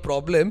being a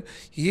problem,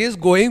 he is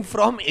going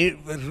from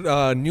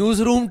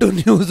newsroom to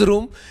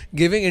newsroom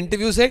giving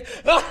interviews saying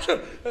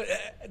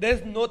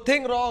there's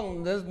nothing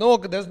wrong, there's no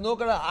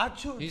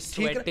he's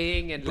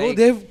sweating and bro, like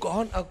they've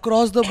gone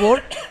across the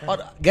board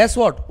और guess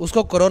what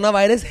उसको corona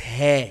virus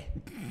है.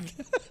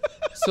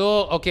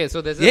 So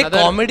there's ये another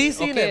comedy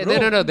scene है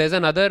bro. No,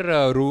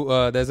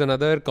 there's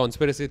another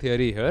conspiracy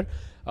theory here.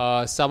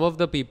 Some of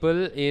the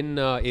people in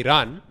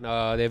Iran,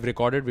 they've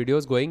recorded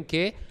videos going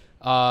ke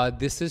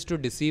this is to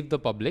deceive the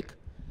public.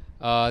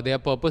 They are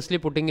purposely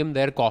putting him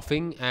there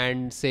coughing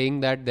and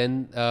saying that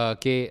then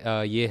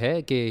ye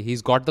hai ke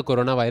he's got the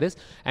coronavirus,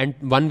 and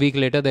 1 week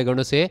later they're going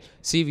to say,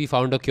 see, we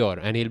found a cure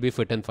and he'll be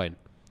fit and fine.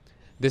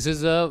 This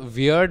is a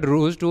weird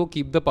ruse to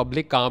keep the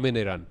public calm in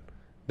Iran.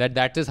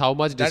 That is how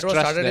much distrust.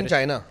 That was started in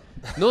China.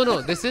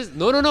 No. This is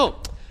no.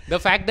 The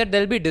fact that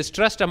there'll be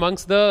distrust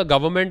amongst the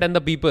government and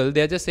the people,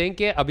 they're just saying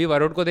कि अभी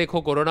वरुण को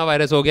देखो corona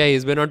virus हो गया,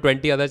 he's been on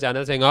 20 other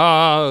channels saying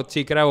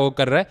चीख रहा है वो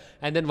कर रहा है,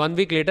 and then 1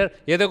 week later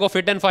ये देखो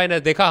fit and fine है,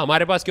 देखा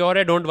हमारे पास क्यों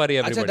है, don't worry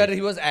everybody. अच्छा that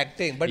he was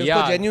acting, but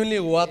उसको genuinely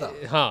हुआ था.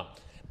 हाँ.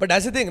 But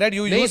that's the thing, right?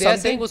 You नहीं, use they are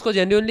something. saying उसको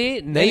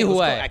genuinely नहीं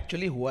हुआ है.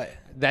 Actually हुआ है.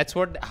 That's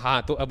what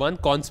हाँ तो one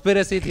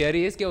conspiracy theory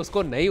is कि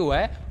उसको नहीं हुआ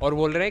है और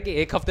बोल रहे हैं कि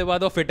एक हफ्ते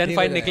बाद वो fit and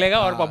fine निकलेगा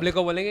और public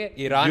को बोलेंगे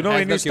Iran. You know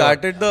when you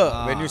started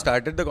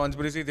the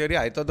conspiracy theory,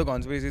 I thought the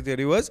conspiracy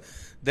theory was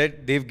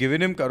that they've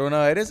given him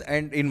coronavirus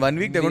and in 1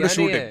 week they're going to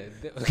shoot him.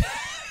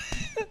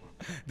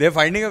 They're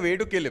finding a way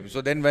to kill him.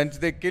 So then once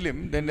they kill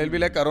him, then they'll be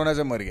like Corona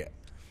se mar gaya.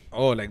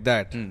 Oh, like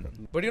that.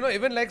 But you know,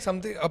 even like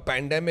a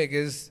pandemic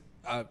is.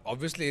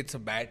 Obviously it's a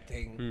bad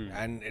thing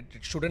and it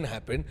shouldn't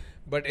happen,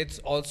 but it's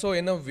also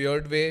in a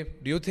weird way.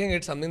 Do you think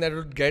it's something that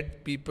would get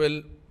people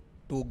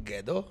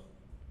together,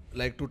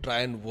 like to try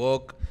and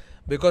work?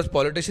 Because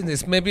politicians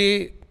इसमें भी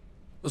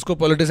उसको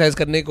politicize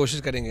करने की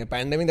कोशिश करेंगे.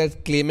 Pandemic that's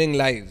claiming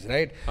lives,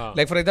 right?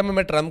 Like for example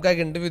मैं Trump का एक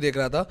इंटरव्यू देख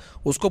रहा था,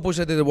 उसको पूछ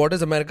रहे थे what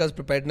is America's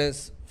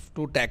preparedness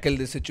to tackle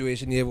this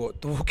situation, ये वो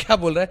तो वो क्या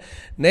बोल रहा है,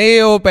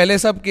 नहीं वो पहले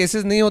सब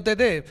केसेस नहीं होते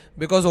थे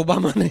बिकॉज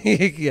ओबामा ने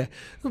ये किया.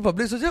 तो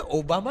पब्लिक सोचे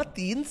ओबामा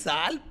 3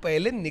 साल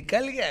पहले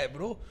निकल गया है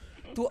ब्रो,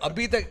 तो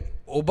अभी तक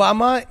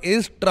ओबामा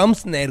इज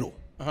ट्रम्प्स नेहरू.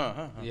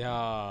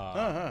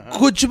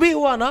 कुछ भी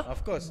हुआ ना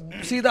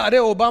सीधा अरे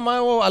ओबामा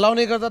वो अलाउ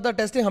नहीं करता था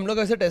टेस्टिंग, हम लोग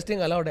ऐसे टेस्टिंग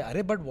अलाउड है.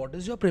 अरे but what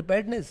is your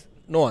preparedness?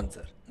 No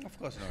answer. Of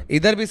course not.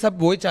 इधर भी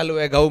सब वही चालू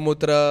है,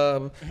 गौमूत्र,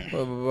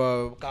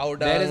 cow dung.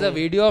 There is a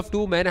video of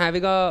 2 men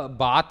having a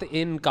bath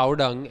in cow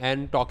dung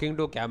and talking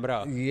to camera.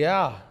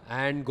 Yeah.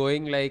 And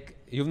going like,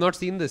 you've not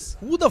seen this.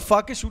 Who the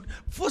fuck is shooting?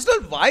 First of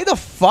all, why the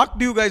fuck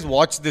do you guys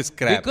watch this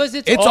crap? Because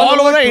it's all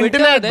over the Twitter.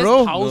 internet, There's bro.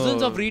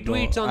 thousands of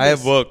retweets on I this.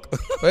 have work.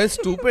 Well, it's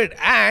stupid.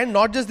 And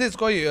not just this,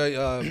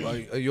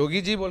 कोई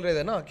योगी जी बोल रहे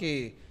थे ना कि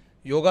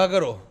योगा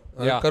करो,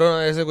 करो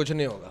ना ऐसे कुछ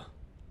नहीं होगा.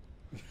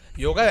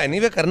 योगा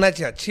एनीवे करना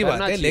चाहिए, अच्छी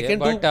बात है, लेकिन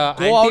तू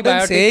go out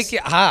and say कि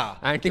हाँ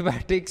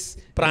एंटीबायोटिक्स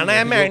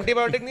प्राणायाम में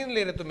एंटीबायोटिक नहीं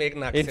ले रहे तुम एक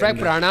नाक से. इनफैक्ट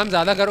प्राणायाम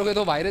ज्यादा करोगे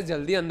तो वायरस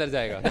जल्दी अंदर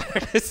जाएगा.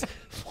 That is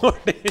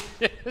what it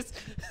is.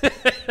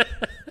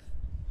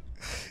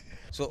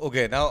 So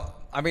okay, now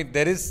I mean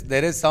there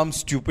is some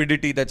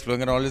stupidity that's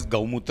flowing around, all this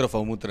गौमूत्र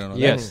फौमूत्र and all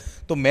Yes.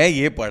 that. तो मैं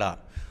ये पढ़ा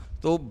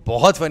तो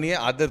बहुत फनी है.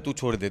 आदर तू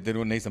छोड़ दे, तेरे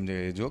को नहीं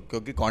समझेगा ये जो,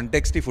 क्योंकि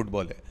कॉन्टेक्स्ट ही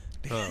फुटबॉल है.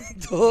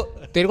 तो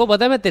तेरे को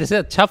पता है मैं तेरे से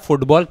अच्छा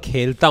फुटबॉल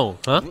खेलता हूँ.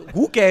 हाँ,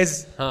 who cares?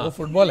 वो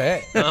फुटबॉल है.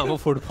 हाँ, वो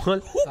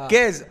football. Who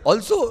cares?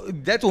 Also,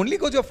 that's only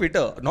because you're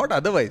fitter, not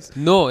otherwise.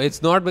 No,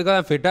 it's not because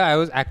I'm fitter. I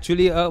was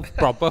actually a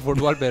proper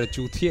football player.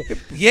 चूतिए.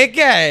 ये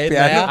क्या है?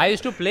 Piano. I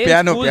used to play in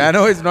Piano, school.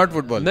 piano is not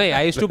football. नहीं,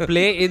 I used to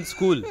play in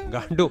school.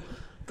 गांडू.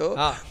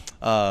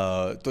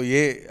 तो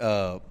ये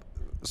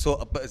so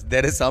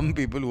there is some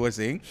people who are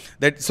saying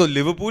that so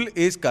Liverpool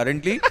is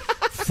currently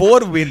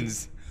 4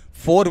 wins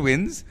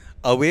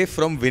away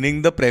from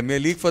winning the Premier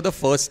League for the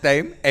first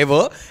time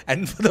ever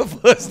and for the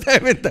first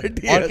time in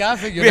 30 years. और क्या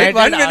फिर Wait,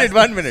 United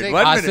one minute.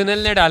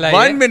 Arsenal ने डाला है.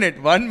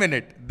 One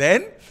minute.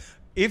 Then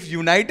if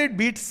United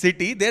beat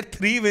City, they're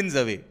 3 wins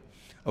away.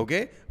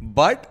 Okay?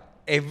 But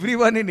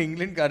everyone in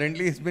England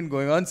currently has been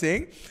going on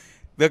saying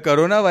the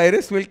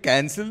coronavirus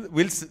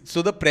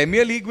so the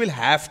Premier League will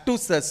have to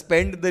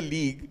suspend the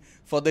league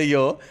for the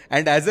year,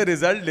 and as a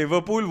result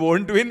Liverpool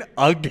won't win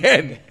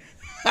again.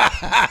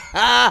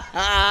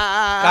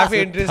 काफी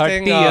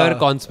interesting 30-year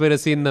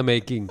conspiracy in the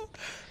making.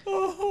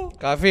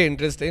 काफी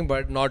interesting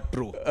but not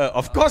true.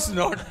 Of course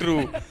not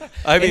true.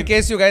 I In mean,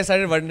 case you guys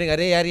started wondering,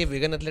 अरे यार ये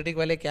vegan athletic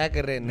वाले क्या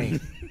कर रहे हैं? नहीं,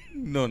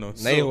 no.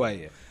 नहीं हुआ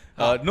ये.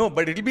 No,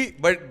 but it'll be,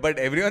 but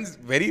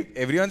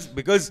everyone's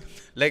because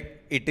like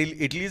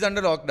Italy is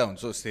under lockdown,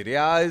 so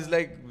Syria is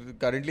like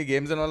currently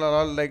games and all are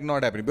all like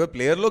not happening. But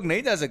player लोग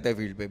नहीं जा सकता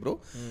field पे, bro.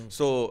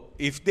 So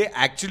if they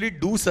actually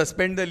do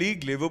suspend the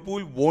league,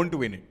 Liverpool won't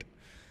win it.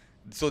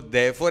 So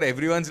therefore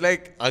everyone's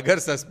like अगर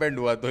suspend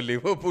हुआ तो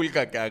Liverpool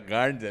का क्या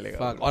गांड जलेगा.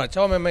 और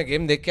अच्छा मैं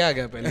गेम देख के आ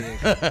गया पहले.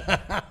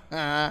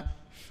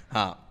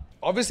 हाँ.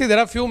 Obviously there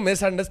are few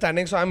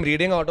misunderstandings, so I'm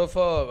reading out of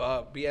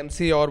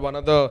BMC or one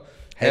of the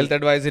health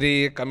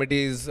advisory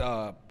committees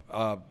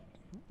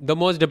The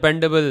most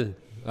dependable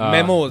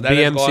memos that has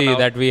BMC gone out,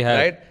 that we have.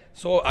 right?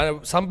 So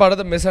some part of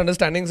the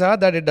misunderstandings are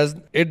that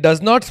it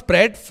does not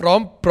spread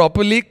from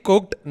properly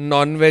cooked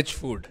non-veg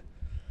food.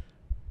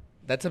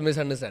 That's a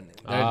misunderstanding.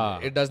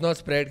 That it does not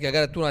spread कि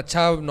अगर तू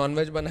अच्छा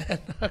non-veg बनाया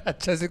ना,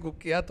 अच्छे से cook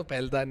किया तो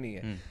फैलता नहीं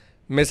है.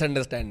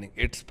 Misunderstanding.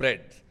 It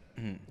spreads.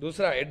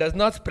 दूसरा, it does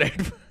not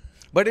spread.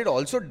 But it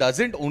also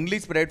doesn't only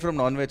spread from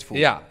non-veg food.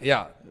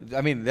 Yeah.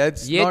 I mean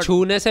that's ये not.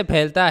 छूने से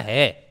फैलता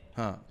है.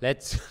 हाँ.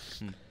 Let's.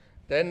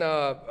 Then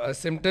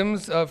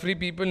symptoms-free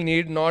people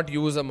need not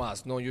use a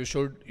mask. No, you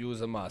should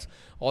use a mask.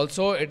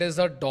 Also, it is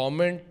a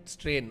dormant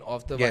strain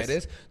of the Yes.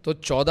 virus. तो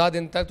 14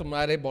 दिन तक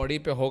तुम्हारे बॉडी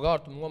पे होगा और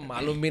तुमको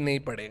मालूम भी नहीं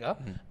पड़ेगा.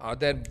 और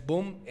then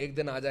boom, एक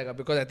दिन आ जाएगा.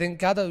 Because I think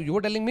क्या था? You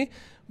were telling me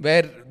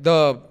where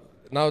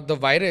now the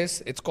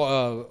virus, it's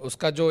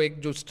उसका जो एक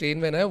जो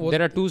strain है ना वो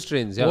There are 2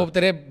 strains. Yeah. वो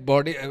तेरे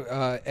बॉडी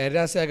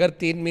एरिया से अगर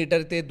 3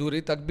 मीटर ते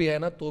दूरी तक भी है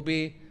ना तो भी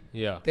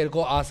Yeah. तेरे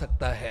को आ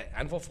सकता है.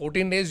 And for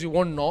 14 days you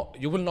will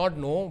not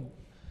know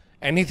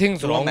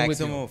anything's So wrong with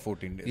maximum you. of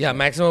 14 days. Yeah,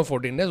 maximum of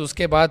 14 days.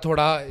 उसके बाद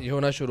थोड़ा ये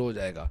होना शुरू हो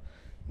जाएगा.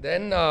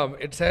 Then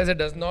it says it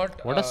does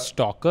not. What a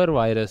stalker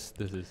virus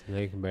this is.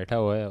 Like बैठा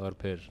हुआ है और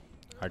फिर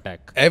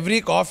attack.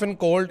 Every cough and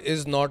cold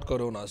is not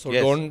corona. So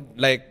Yes. don't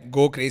like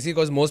go crazy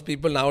because most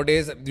people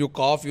nowadays you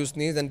cough, you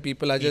sneeze and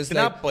people are just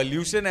इतना like.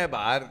 pollution है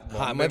बाहर.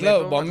 हाँ Bombay मतलब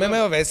में तो बॉम्बे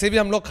में वैसे भी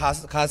हम लोग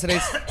खास रहे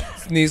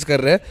स्नीज कर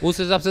रहे हैं. उस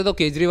हिसाब से तो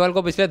केजरीवाल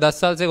को पिछले 10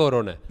 साल से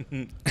कोरोना है.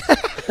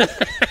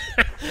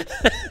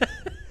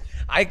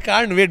 I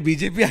can't wait.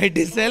 BJP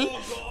IT cell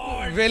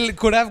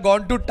could have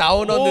gone to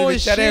town on the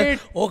बेचारे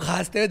वो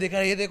खांसते हुए दिखा.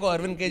 ये देखो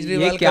अरविंद ये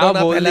केजरीवाल क्या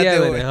कोरोना बोल फैलाते दिया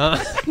हुए. मैंने.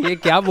 हाँ, ये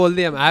क्या बोल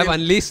दिया. I have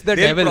unleashed the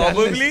devil.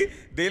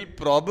 They'll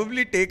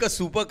probably take a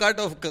supercut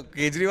of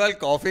Kejriwal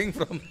coughing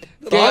from.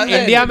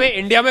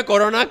 India में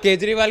कोरोना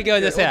केजरीवाल की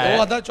वजह से आया.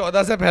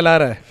 2014 से फैला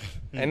रहा है.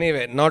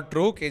 Anyway, not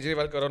true.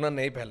 Kejriwal corona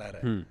नहीं फैला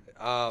रहा है.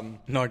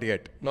 Not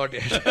yet. Not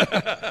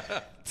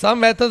yet.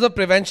 Some methods of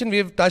prevention,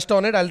 we've touched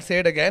on it. I'll say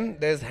it again.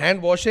 There's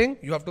hand washing.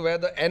 You have to wear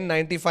the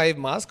N95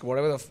 mask,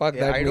 whatever the fuck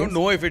that I means. don't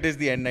know if it is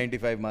the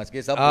N95 mask.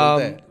 ये सब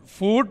बोलते हैं.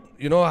 Food,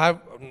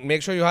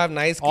 make sure you have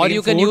nice Or clean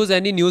you can food. use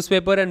any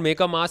newspaper and make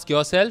a mask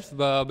yourself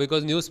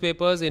because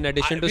newspapers, in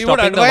addition to We would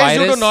stopping the advise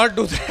virus, you to not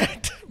do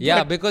that.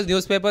 yeah, because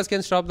newspapers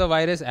can stop the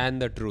virus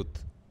and the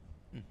truth.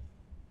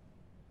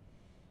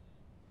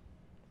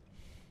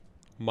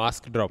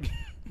 Mask drop.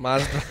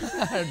 Mask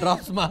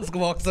drops, mask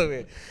walks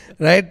away.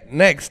 Right?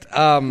 Next.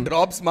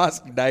 Drops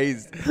mask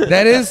dies.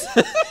 There is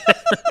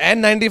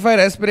N95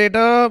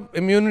 respirator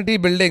immunity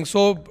building.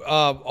 So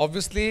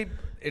obviously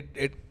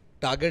it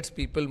targets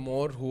people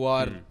more who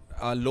are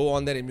low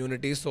on their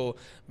immunity. So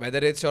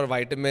whether it's your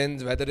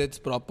vitamins, whether it's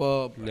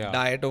proper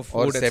diet of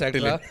Or food, etc.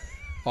 Septilin.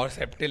 Or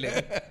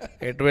Septilin,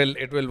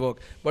 it will work.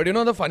 But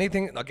the funny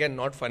thing, again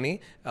not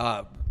funny,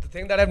 the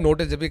thing that I've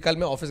noticed, जब भी कल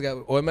मैं office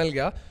गया, OML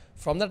गया,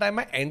 from the time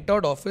I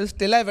entered office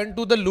till I went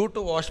to the loo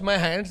to wash my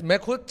hands, मैं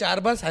खुद 4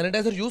 बार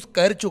sanitiser use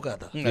कर चुका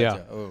था. Yeah.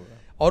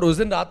 और उस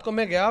दिन रात को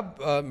मैं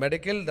गया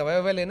मेडिकल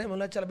दवाई लेने,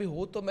 बोला चल अभी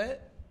हो तो मैं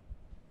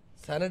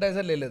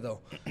सैनिटाइजर ले लेता हूँ.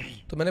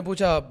 तो मैंने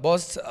पूछा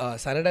बॉस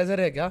सैनिटाइजर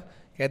है क्या?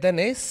 कहता है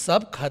नहीं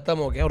सब खत्म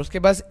हो गया. और उसके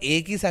पास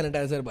एक ही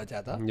सैनिटाइजर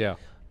बचा था, Yeah.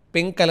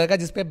 पिंक कलर का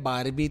जिसपे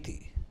बारबी थी.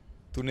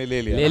 तूने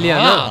ले लिया ले लिया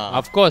ना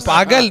ऑफ कोर्स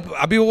पागल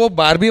अभी वो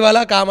बारबी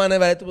वाला काम आने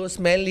वाला है तो वो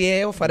स्मेल ये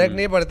है वो फर्क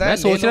नहीं पड़ता है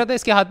मैं सोच रहा था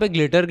इसके हाथ पे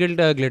ग्लिटर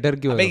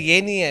क्यों अबे है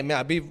ये नहीं है मैं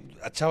अभी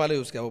अच्छा वाला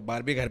यूज किया वो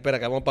बारबी घर पे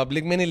रखा है वो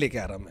पब्लिक में नहीं लेके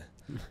आ रहा मैं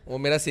वो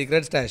मेरा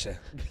सीक्रेट स्टैश है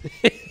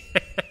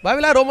Why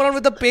will I roam around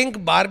with a pink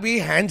Barbie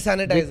hand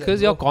sanitizer?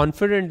 because you're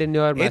confident in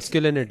your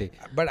masculinity.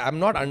 But I'm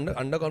not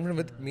underconfident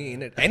with me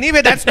in it.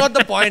 Anyway, that's not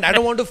the point. I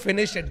don't want to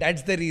finish it.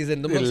 That's the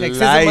reason. तुम लोग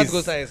sexism मत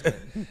घुसा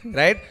इसमें,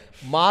 right?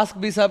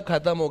 Mask भी सब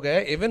खत्म हो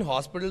गए. Even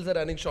hospitals are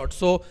running short.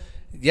 So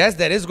yes,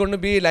 there is going to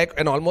be like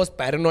an almost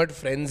paranoid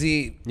frenzy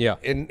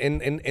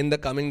in the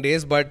coming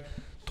days. But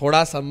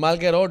थोड़ा संभाल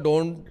के रहो.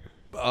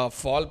 Don't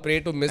fall prey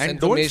to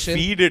misinformation. And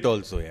don't feed it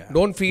also, yeah.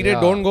 Don't feed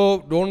it.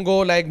 Don't go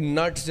like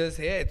nuts.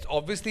 Just here. It's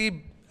obviously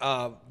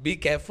be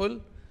careful.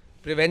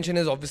 Prevention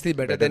is obviously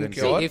better than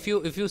cure. See,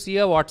 if you see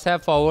a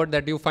WhatsApp forward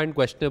that you find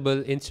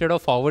questionable, instead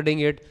of forwarding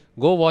it,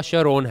 go wash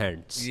your own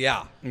hands.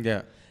 Yeah,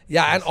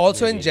 and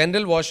also in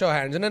general, wash your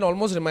hands. And it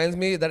almost reminds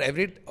me that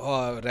every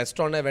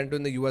restaurant I went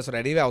to in the US or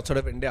anywhere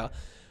outside of India,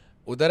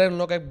 उधर उन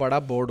लोग का एक बड़ा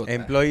board होता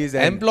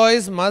है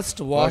employees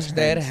must wash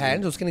their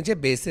hands उसके नीचे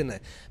बेसिन है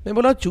मैं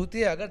बोला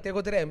चूती अगर तेरे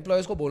को तेरे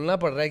एम्प्लॉइज को बोलना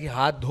पड़ रहा है कि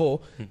हाथ धो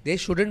they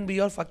shouldn't be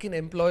your fucking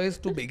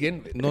employees to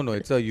begin with no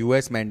it's a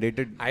US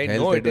mandated I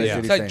know it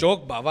is a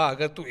joke बाबा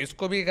अगर तू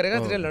इसको भी करेगा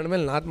तेरे लड़ में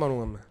लात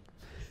मारूंगा मैं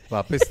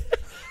वापस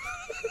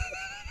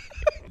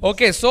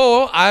Okay, so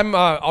I'm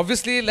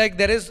obviously like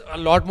there is a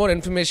lot more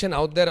information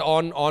out there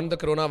on the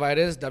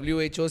coronavirus,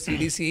 WHO,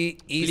 CDC,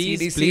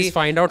 ECDC. Please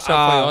find out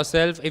stuff for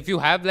yourself. If you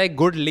have like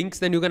good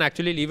links, then you can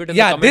actually leave it in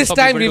the comments. Yeah, this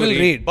time we will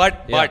read.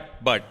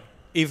 But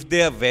if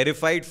they are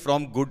verified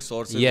from good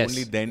sources,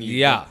 only then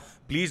you can.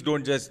 Please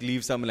don't just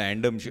leave some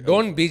random shit.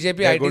 Don't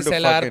BJP IT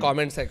cell our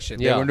comment section.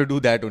 They're going to do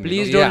that only.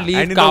 Please don't leave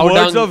and cow in the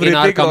words dung of in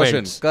our Hrithik Roshan,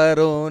 comments.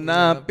 Corona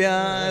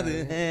pyar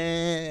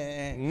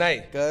hai.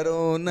 नहीं.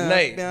 Corona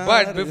नहीं. pyar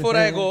But before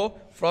I go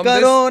from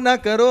Corona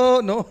karo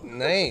no.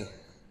 नहीं.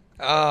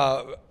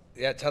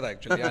 ये अच्छा था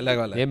actually अलग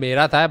वाला. ये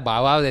मेरा था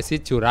बाबा ऐसी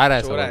चुरा रहा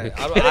है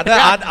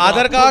सब.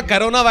 आदर का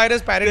कोरोना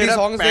वायरस पैरोडी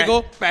सॉन्ग्स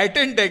देखो.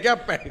 Patent है क्या?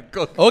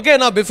 Okay,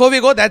 now before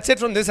we go, that's it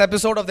from this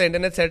episode of the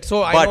Internet Set.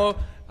 So I know.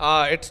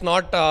 It's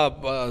not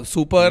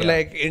super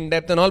like in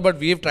depth and all, but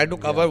we've tried to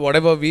cover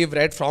whatever we've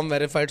read from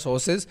verified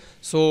sources.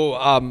 So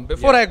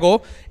before I go,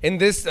 in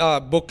this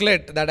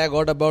booklet that I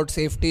got about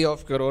safety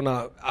of corona,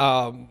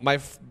 my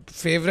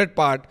favorite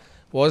part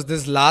was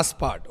this last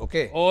part.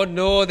 Okay. Oh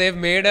no, they've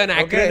made an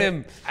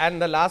acronym.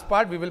 And the last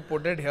part we will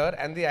put it here,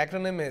 and the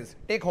acronym is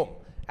take home.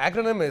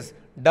 Acronym is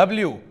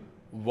W.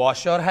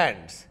 Wash your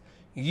hands.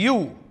 U.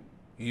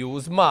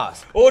 Use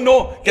mask. Oh no!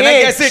 Can I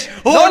guess it?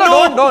 Oh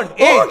no! Don't.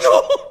 Oh H.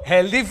 no!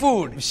 Healthy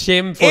food.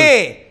 Shameful.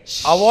 A.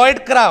 Avoid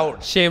crowd.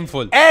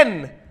 Shameful. N.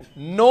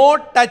 No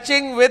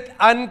touching with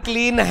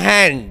unclean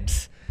hands.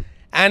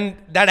 And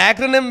that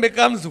acronym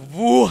becomes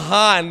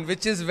Wuhan,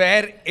 which is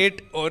where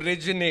it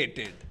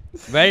originated.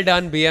 Well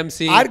done,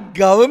 BMC. Our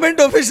government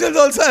officials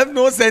also have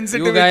no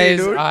sensitivity, you guys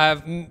dude.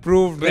 have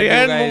proved that you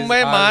guys Mumbai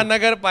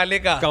Mahanagar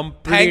Palika.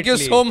 Completely. Thank you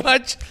so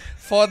much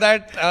for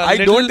that. I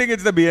don't think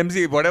it's the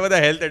BMC. Whatever the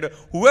hell they do.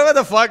 Whoever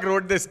the fuck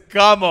wrote this,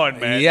 come on,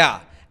 man.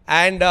 Yeah.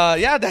 And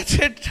that's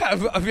it.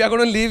 We are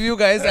going to leave you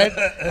guys.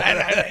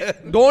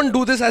 And don't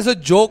do this as a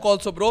joke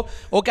also, bro.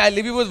 Okay, I'll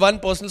leave you with one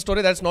personal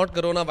story that's not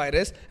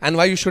coronavirus and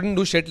why you shouldn't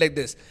do shit like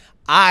this.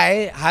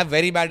 I have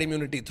very bad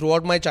immunity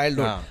throughout my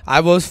childhood.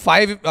 I was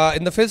 5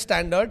 in the 5th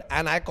standard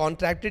and I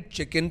contracted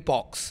chicken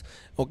pox.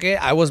 Okay,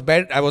 I was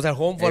at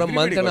home for a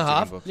month and a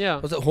half. Yeah. I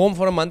was at home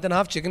for a month and a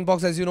half. Chicken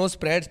pox, as you know,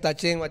 spreads,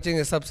 touching, watching,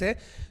 this sab se.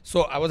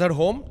 So I was at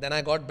home. Then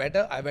I got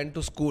better. I went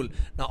to school.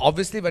 Now,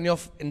 obviously, when you're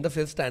in the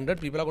 5th standard,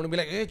 people are going to be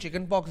like, "Hey,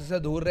 chicken pox,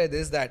 isse dur rahe,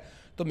 this, that."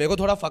 So मेरे को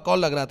थोड़ा fuck all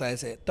लग रहा था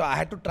ऐसे. तो I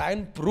had to try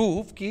and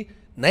prove कि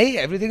नहीं,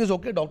 everything is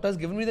okay. Doctors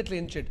given me the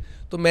clean shit.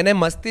 तो मैंने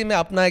मस्ती में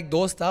अपना एक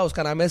दोस्त था,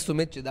 उसका नाम है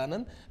सुमित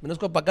चिदानंद. मैंने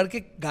उसको पकड़ के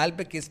गाल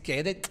पे किस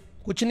किया, दे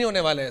कुछ नहीं होने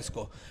वाला है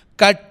इसको.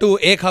 Cut to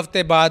 1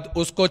 हफ्ते बाद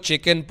उसको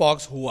chicken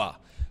pox हुआ.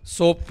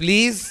 So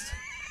please.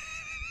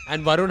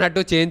 And Varun had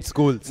to change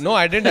schools. No,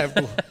 I didn't have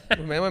to.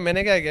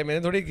 मैंने क्या किया?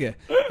 मैंने थोड़ी किया.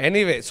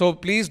 Anyway, so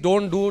please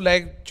don't do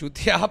like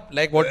chutiya,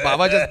 like what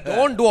Baba just.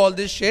 Don't do all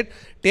this shit.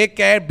 Take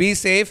care, be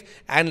safe,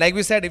 and like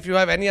we said, if you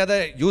have any other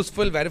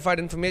useful, verified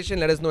information,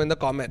 let us know in the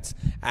comments.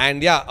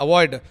 And yeah,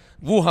 avoid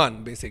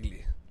Wuhan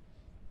basically.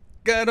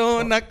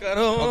 Karo na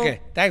karo. Okay,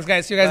 thanks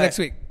guys. See you guys next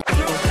week.